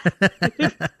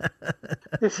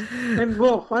 And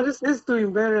well, Juárez is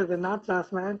doing better than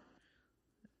Atlas, man.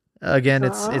 Again,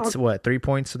 it's what, 3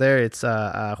 points there? It's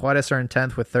Juárez are in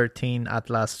 10th with 13,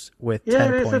 Atlas with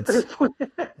 10 points.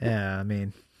 Yeah, I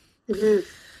mean, it is.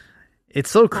 It's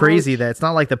so crazy that it's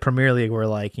not like the Premier League where,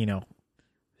 like, you know,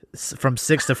 from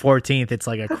 6th to 14th, it's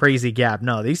like a crazy gap.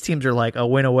 No, these teams are like a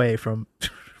win away from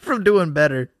doing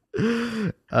better.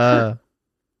 From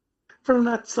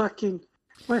not sucking.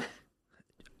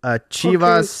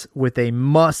 Chivas with a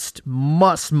must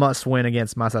win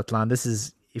against Mazatlan. This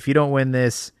is, if you don't win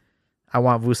this, I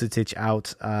want Vucetich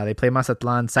out. They play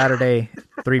Mazatlan Saturday,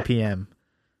 3 p.m.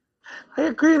 I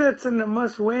agree that's a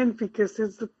must win because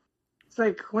it's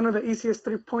like one of the easiest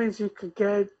 3 points you could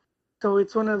get. So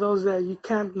it's one of those that you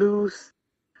can't lose.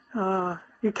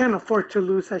 You can't afford to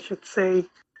lose, I should say.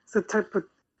 It's the type of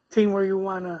team where you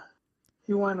wanna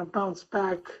bounce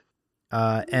back.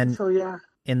 And so yeah.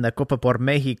 In the Copa por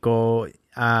Mexico,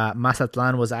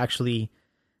 Mazatlan was actually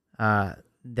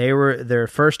their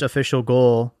first official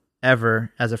goal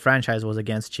ever as a franchise was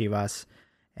against Chivas,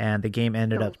 and the game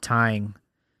ended up tying.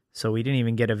 So we didn't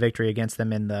even get a victory against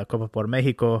them in the Copa por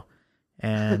Mexico,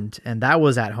 and that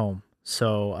was at home.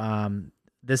 So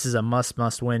this is a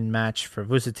must win match for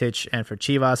Vucetich and for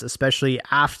Chivas, especially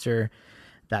after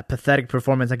that pathetic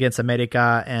performance against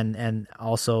America, and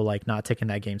also like not taking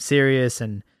that game serious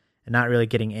and not really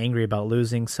getting angry about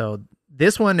losing. So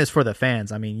this one is for the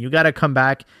fans. I mean, you got to come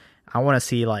back. I want to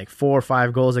see like 4 or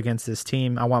 5 goals against this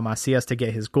team. I want Macias to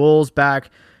get his goals back,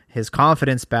 his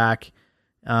confidence back,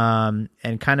 and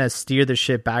kind of steer the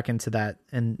ship back into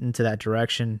that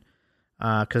direction.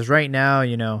 Because right now,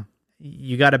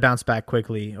 you got to bounce back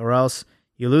quickly, or else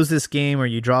you lose this game or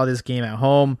you draw this game at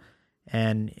home,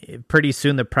 and pretty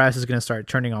soon the press is going to start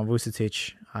turning on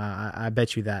Vucetich. I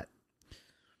bet you that.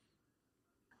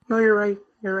 No, you're right.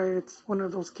 You're right. It's one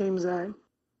of those games that,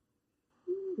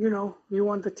 you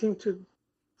want the team to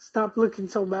stop looking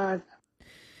so bad.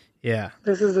 Yeah.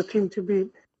 This is the team to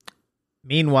beat.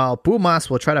 Meanwhile, Pumas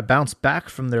will try to bounce back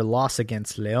from their loss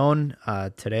against León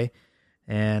today,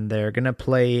 and they're going to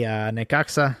play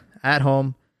Necaxa at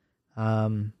home.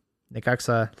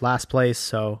 Necaxa last place,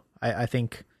 so I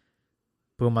think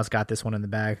Pumas got this one in the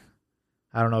bag.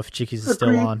 I don't know if Chiquis is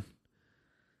still on.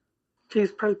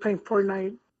 He's probably playing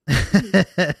Fortnite.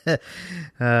 It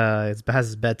has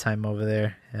his bedtime over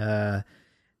there.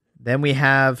 Then we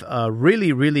have a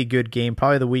really, really good game,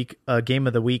 probably the game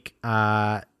of the week.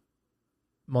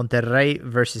 Monterrey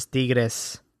versus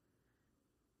Tigres.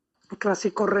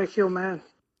 Clásico Regio, man.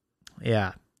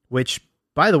 Yeah, which,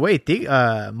 by the way,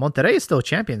 Monterrey is still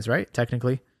champions, right?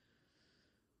 Technically.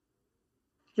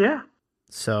 Yeah.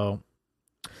 So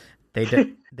they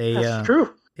That's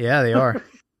true. Yeah, they are.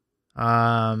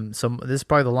 So this is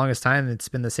probably the longest time it's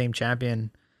been the same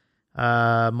champion.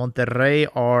 Monterrey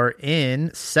are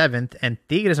in 7th and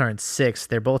Tigres are in 6th.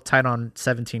 They're both tied on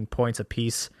 17 points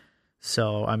apiece.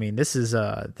 So I mean, this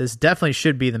definitely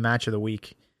should be the match of the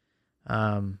week.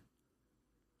 And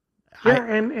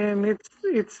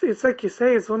it's like you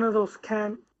say, it's one of those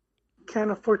can't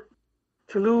afford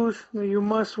to lose. You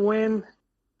must win,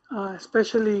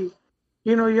 especially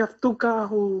you have Tuca,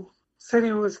 who said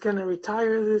he was going to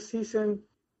retire this season.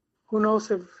 Who knows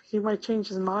if he might change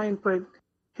his mind? But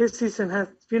his season has,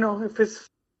 if it's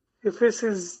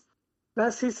his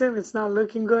last season, it's not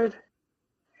looking good,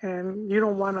 and you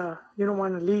don't want to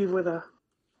leave with a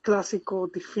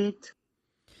Clásico defeat.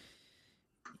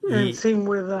 Yeah. And same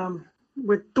with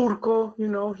Turco,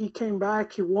 he came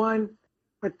back, he won,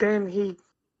 but then he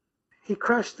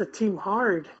crushed the team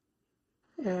hard,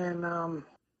 and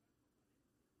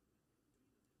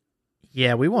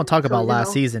yeah, we won't talk about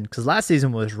last season because last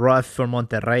season was rough for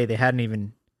Monterrey. They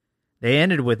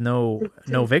ended with no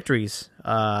victories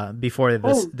before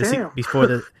the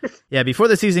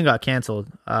season got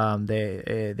canceled.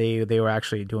 They were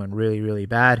actually doing really, really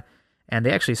bad, and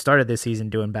they actually started this season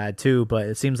doing bad too. But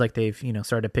it seems like they've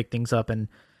started to pick things up. And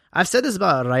I've said this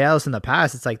about Rayados in the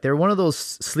past. It's like they're one of those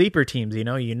sleeper teams.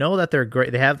 You know that they're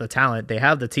great. They have the talent. They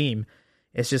have the team.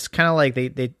 It's just kind of like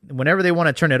they whenever they want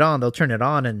to turn it on, they'll turn it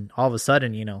on, and all of a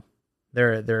sudden,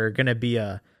 they're going to be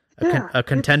a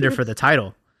contender for the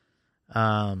title.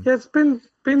 It's been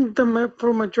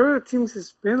for majority of teams.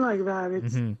 It's been like that.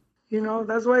 It's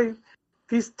that's why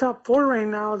these top 4 right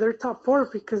now, they're top 4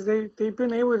 because they've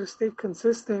been able to stay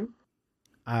consistent.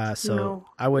 So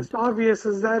I would, as obvious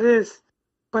as that is,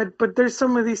 but there's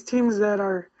some of these teams that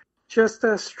are just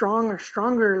as strong or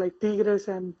stronger, like Tigres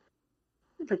and.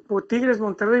 Tigres,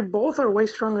 Monterrey, both are way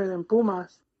stronger than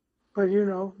Pumas, but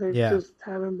they just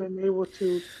haven't been able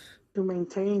to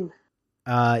maintain.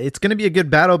 It's going to be a good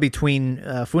battle between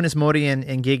Funes Mori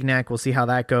and Gignac. We'll see how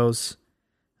that goes.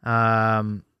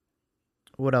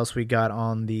 What else we got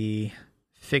on the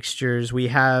fixtures? We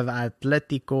have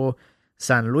Atlético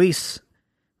San Luis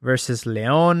versus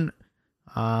León.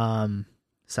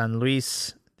 San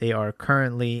Luis, they are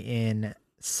currently in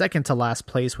second to last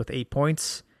place with 8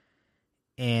 points.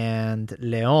 And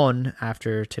León,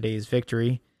 after today's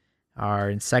victory, are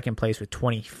in second place with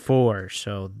 24.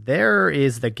 So there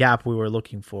is the gap we were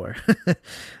looking for.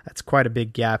 That's quite a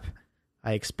big gap,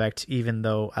 I expect, even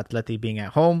though Atleti being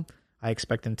at home, I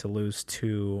expect them to lose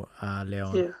to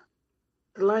León. Yeah,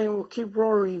 the lion will keep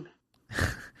roaring.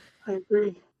 I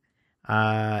agree.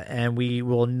 And we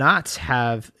will not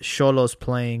have Xolos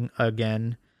playing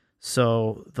again.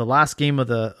 So the last game of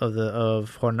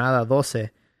Jornada 12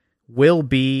 will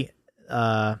be,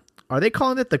 are they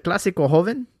calling it the Clásico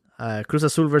Joven? Cruz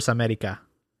Azul versus America.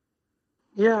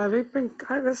 Yeah, they've been,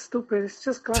 that's stupid. It's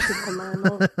just Clásico, man.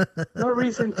 No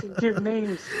reason to give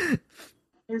names.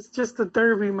 It's just a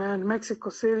derby, man. Mexico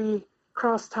City,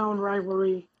 crosstown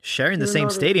rivalry. Sharing the same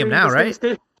stadium now, right?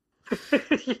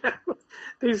 Yeah,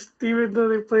 even though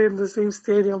they play in the same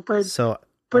stadium, but it's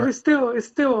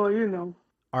still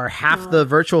Are half the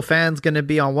virtual fans going to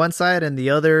be on one side and the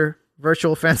other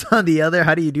virtual fans on the other?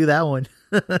 How do you do that one?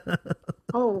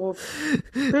 Well,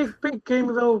 big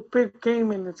game though, big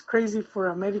game, and it's crazy for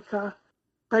America,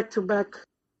 back-to-back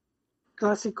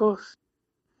clásicos,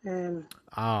 and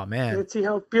oh man, let's see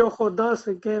how Piojo does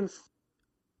against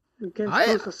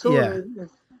Cruz Azul. Yeah.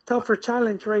 Tougher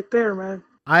challenge right there, man.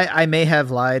 I may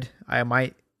have lied. I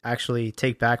might actually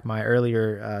take back my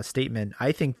earlier statement.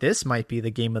 I think this might be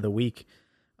the game of the week.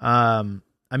 I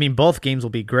mean, both games will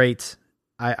be great.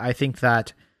 I think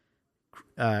that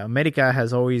America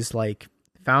has always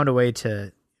found a way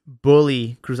to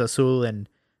bully Cruz Azul, and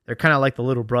they're kind of like the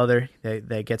little brother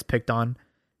that gets picked on.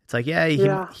 It's like,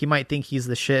 he might think he's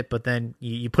the shit, but then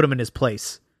you put him in his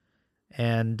place.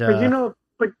 And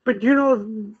but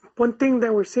one thing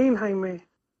that we're seeing, Jaime,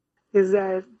 is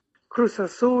that Cruz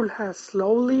Azul has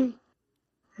slowly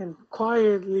and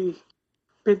quietly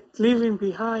been leaving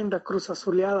behind the Cruz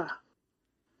Azuleada.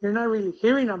 You're not really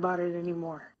hearing about it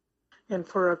anymore. And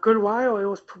for a good while, it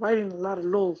was providing a lot of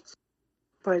lulls.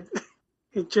 But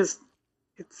it's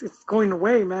going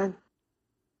away, man.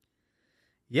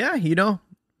 Yeah,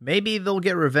 maybe they'll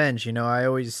get revenge. I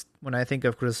always, when I think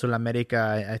of Cruz Azul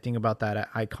America, I think about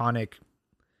that iconic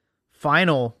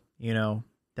final,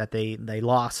 that they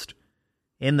lost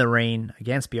in the rain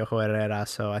against Piojo Herrera.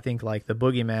 So I think the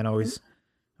boogeyman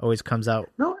always comes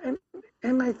out. No,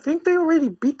 and I think they already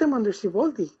beat them under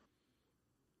Siboldi.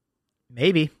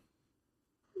 Maybe.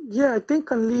 Yeah, I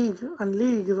think on league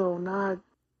though, not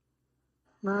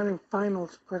in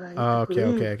finals, but I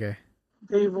okay.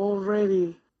 They've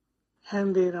already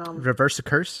handed reverse the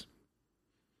curse.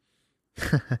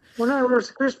 Well, not reverse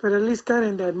the curse, but at least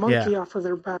getting that monkey off of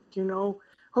their back.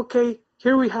 Okay,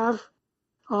 here we have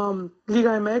Liga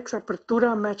MX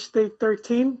Apertura Match Day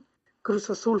 13, Cruz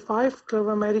Azul 5, Club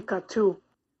America 2.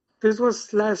 This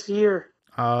was last year,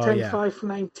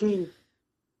 10-5-19.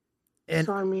 And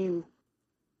so I mean,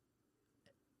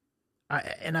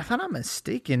 if I'm not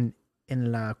mistaken,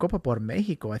 in La Copa por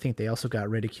Mexico, I think they also got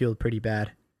ridiculed pretty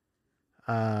bad.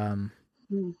 I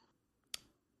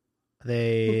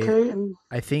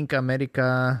think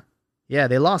America,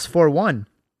 they lost 4-1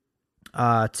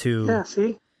 to. Yeah,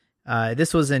 see.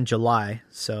 This was in July,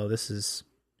 so this is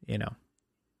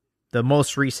the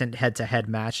most recent head-to-head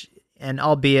match, and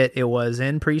albeit it was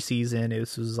in preseason,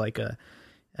 this was like a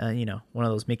one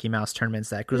of those Mickey Mouse tournaments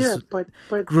that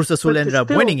Cruz Azul ended up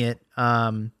winning it.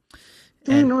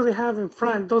 They have in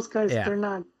front those guys. They're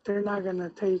not gonna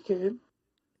take it.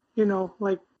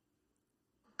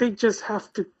 They just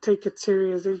have to take it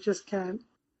serious. They just can't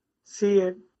see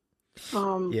it.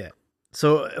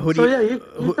 So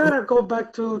you gotta go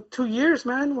back to 2 years,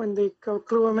 man, when they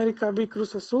Club America beat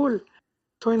Cruz Azul,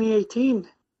 2018,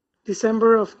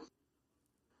 December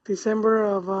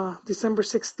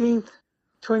 16th,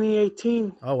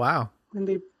 2018. Oh wow! When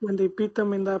they beat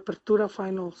them in the Apertura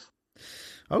finals.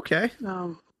 Okay.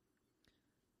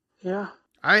 Yeah.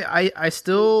 I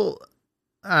still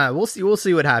we'll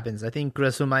see what happens. I think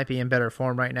Cruz Azul might be in better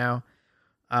form right now,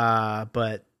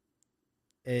 but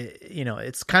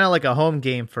it's kind of like a home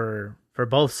game for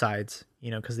both sides,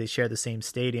 because they share the same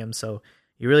stadium, so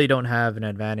you really don't have an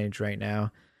advantage right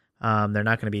now. They're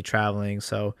not going to be traveling,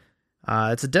 so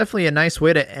it's definitely a nice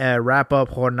way to wrap up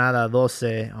Jornada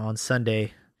 12 on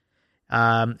Sunday.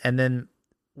 And then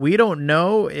we don't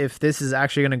know if this is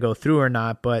actually going to go through or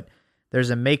not, but there's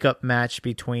a makeup match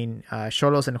between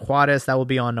Xolos and Juarez that will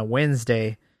be on a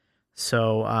Wednesday.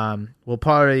 So we'll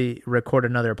probably record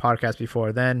another podcast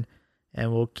before then,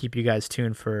 and we'll keep you guys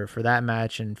tuned for that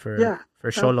match and for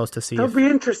Xolos to see. That'll be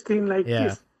interesting.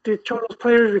 Did Xolos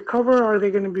players recover, or are they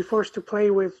going to be forced to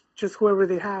play with just whoever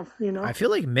they have? I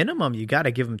feel like minimum you got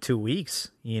to give them 2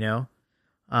 weeks. If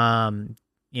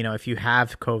you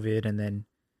have COVID and then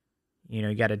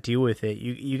you got to deal with it,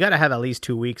 you got to have at least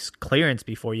 2 weeks clearance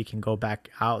before you can go back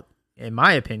out, in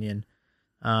my opinion.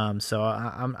 So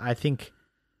I think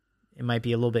it might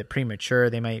be a little bit premature.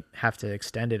 They might have to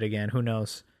extend it again. Who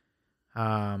knows?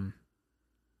 But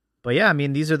yeah, I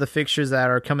mean, these are the fixtures that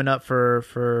are coming up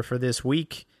for this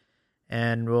week,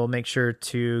 and we'll make sure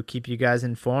to keep you guys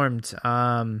informed. Is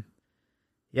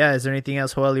there anything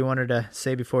else, Joel, you wanted to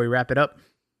say before we wrap it up?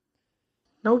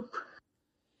 Nope.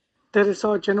 That is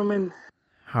all, gentlemen.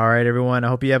 All right, everyone. I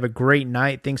hope you have a great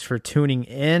night. Thanks for tuning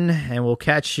in, and we'll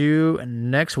catch you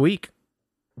next week.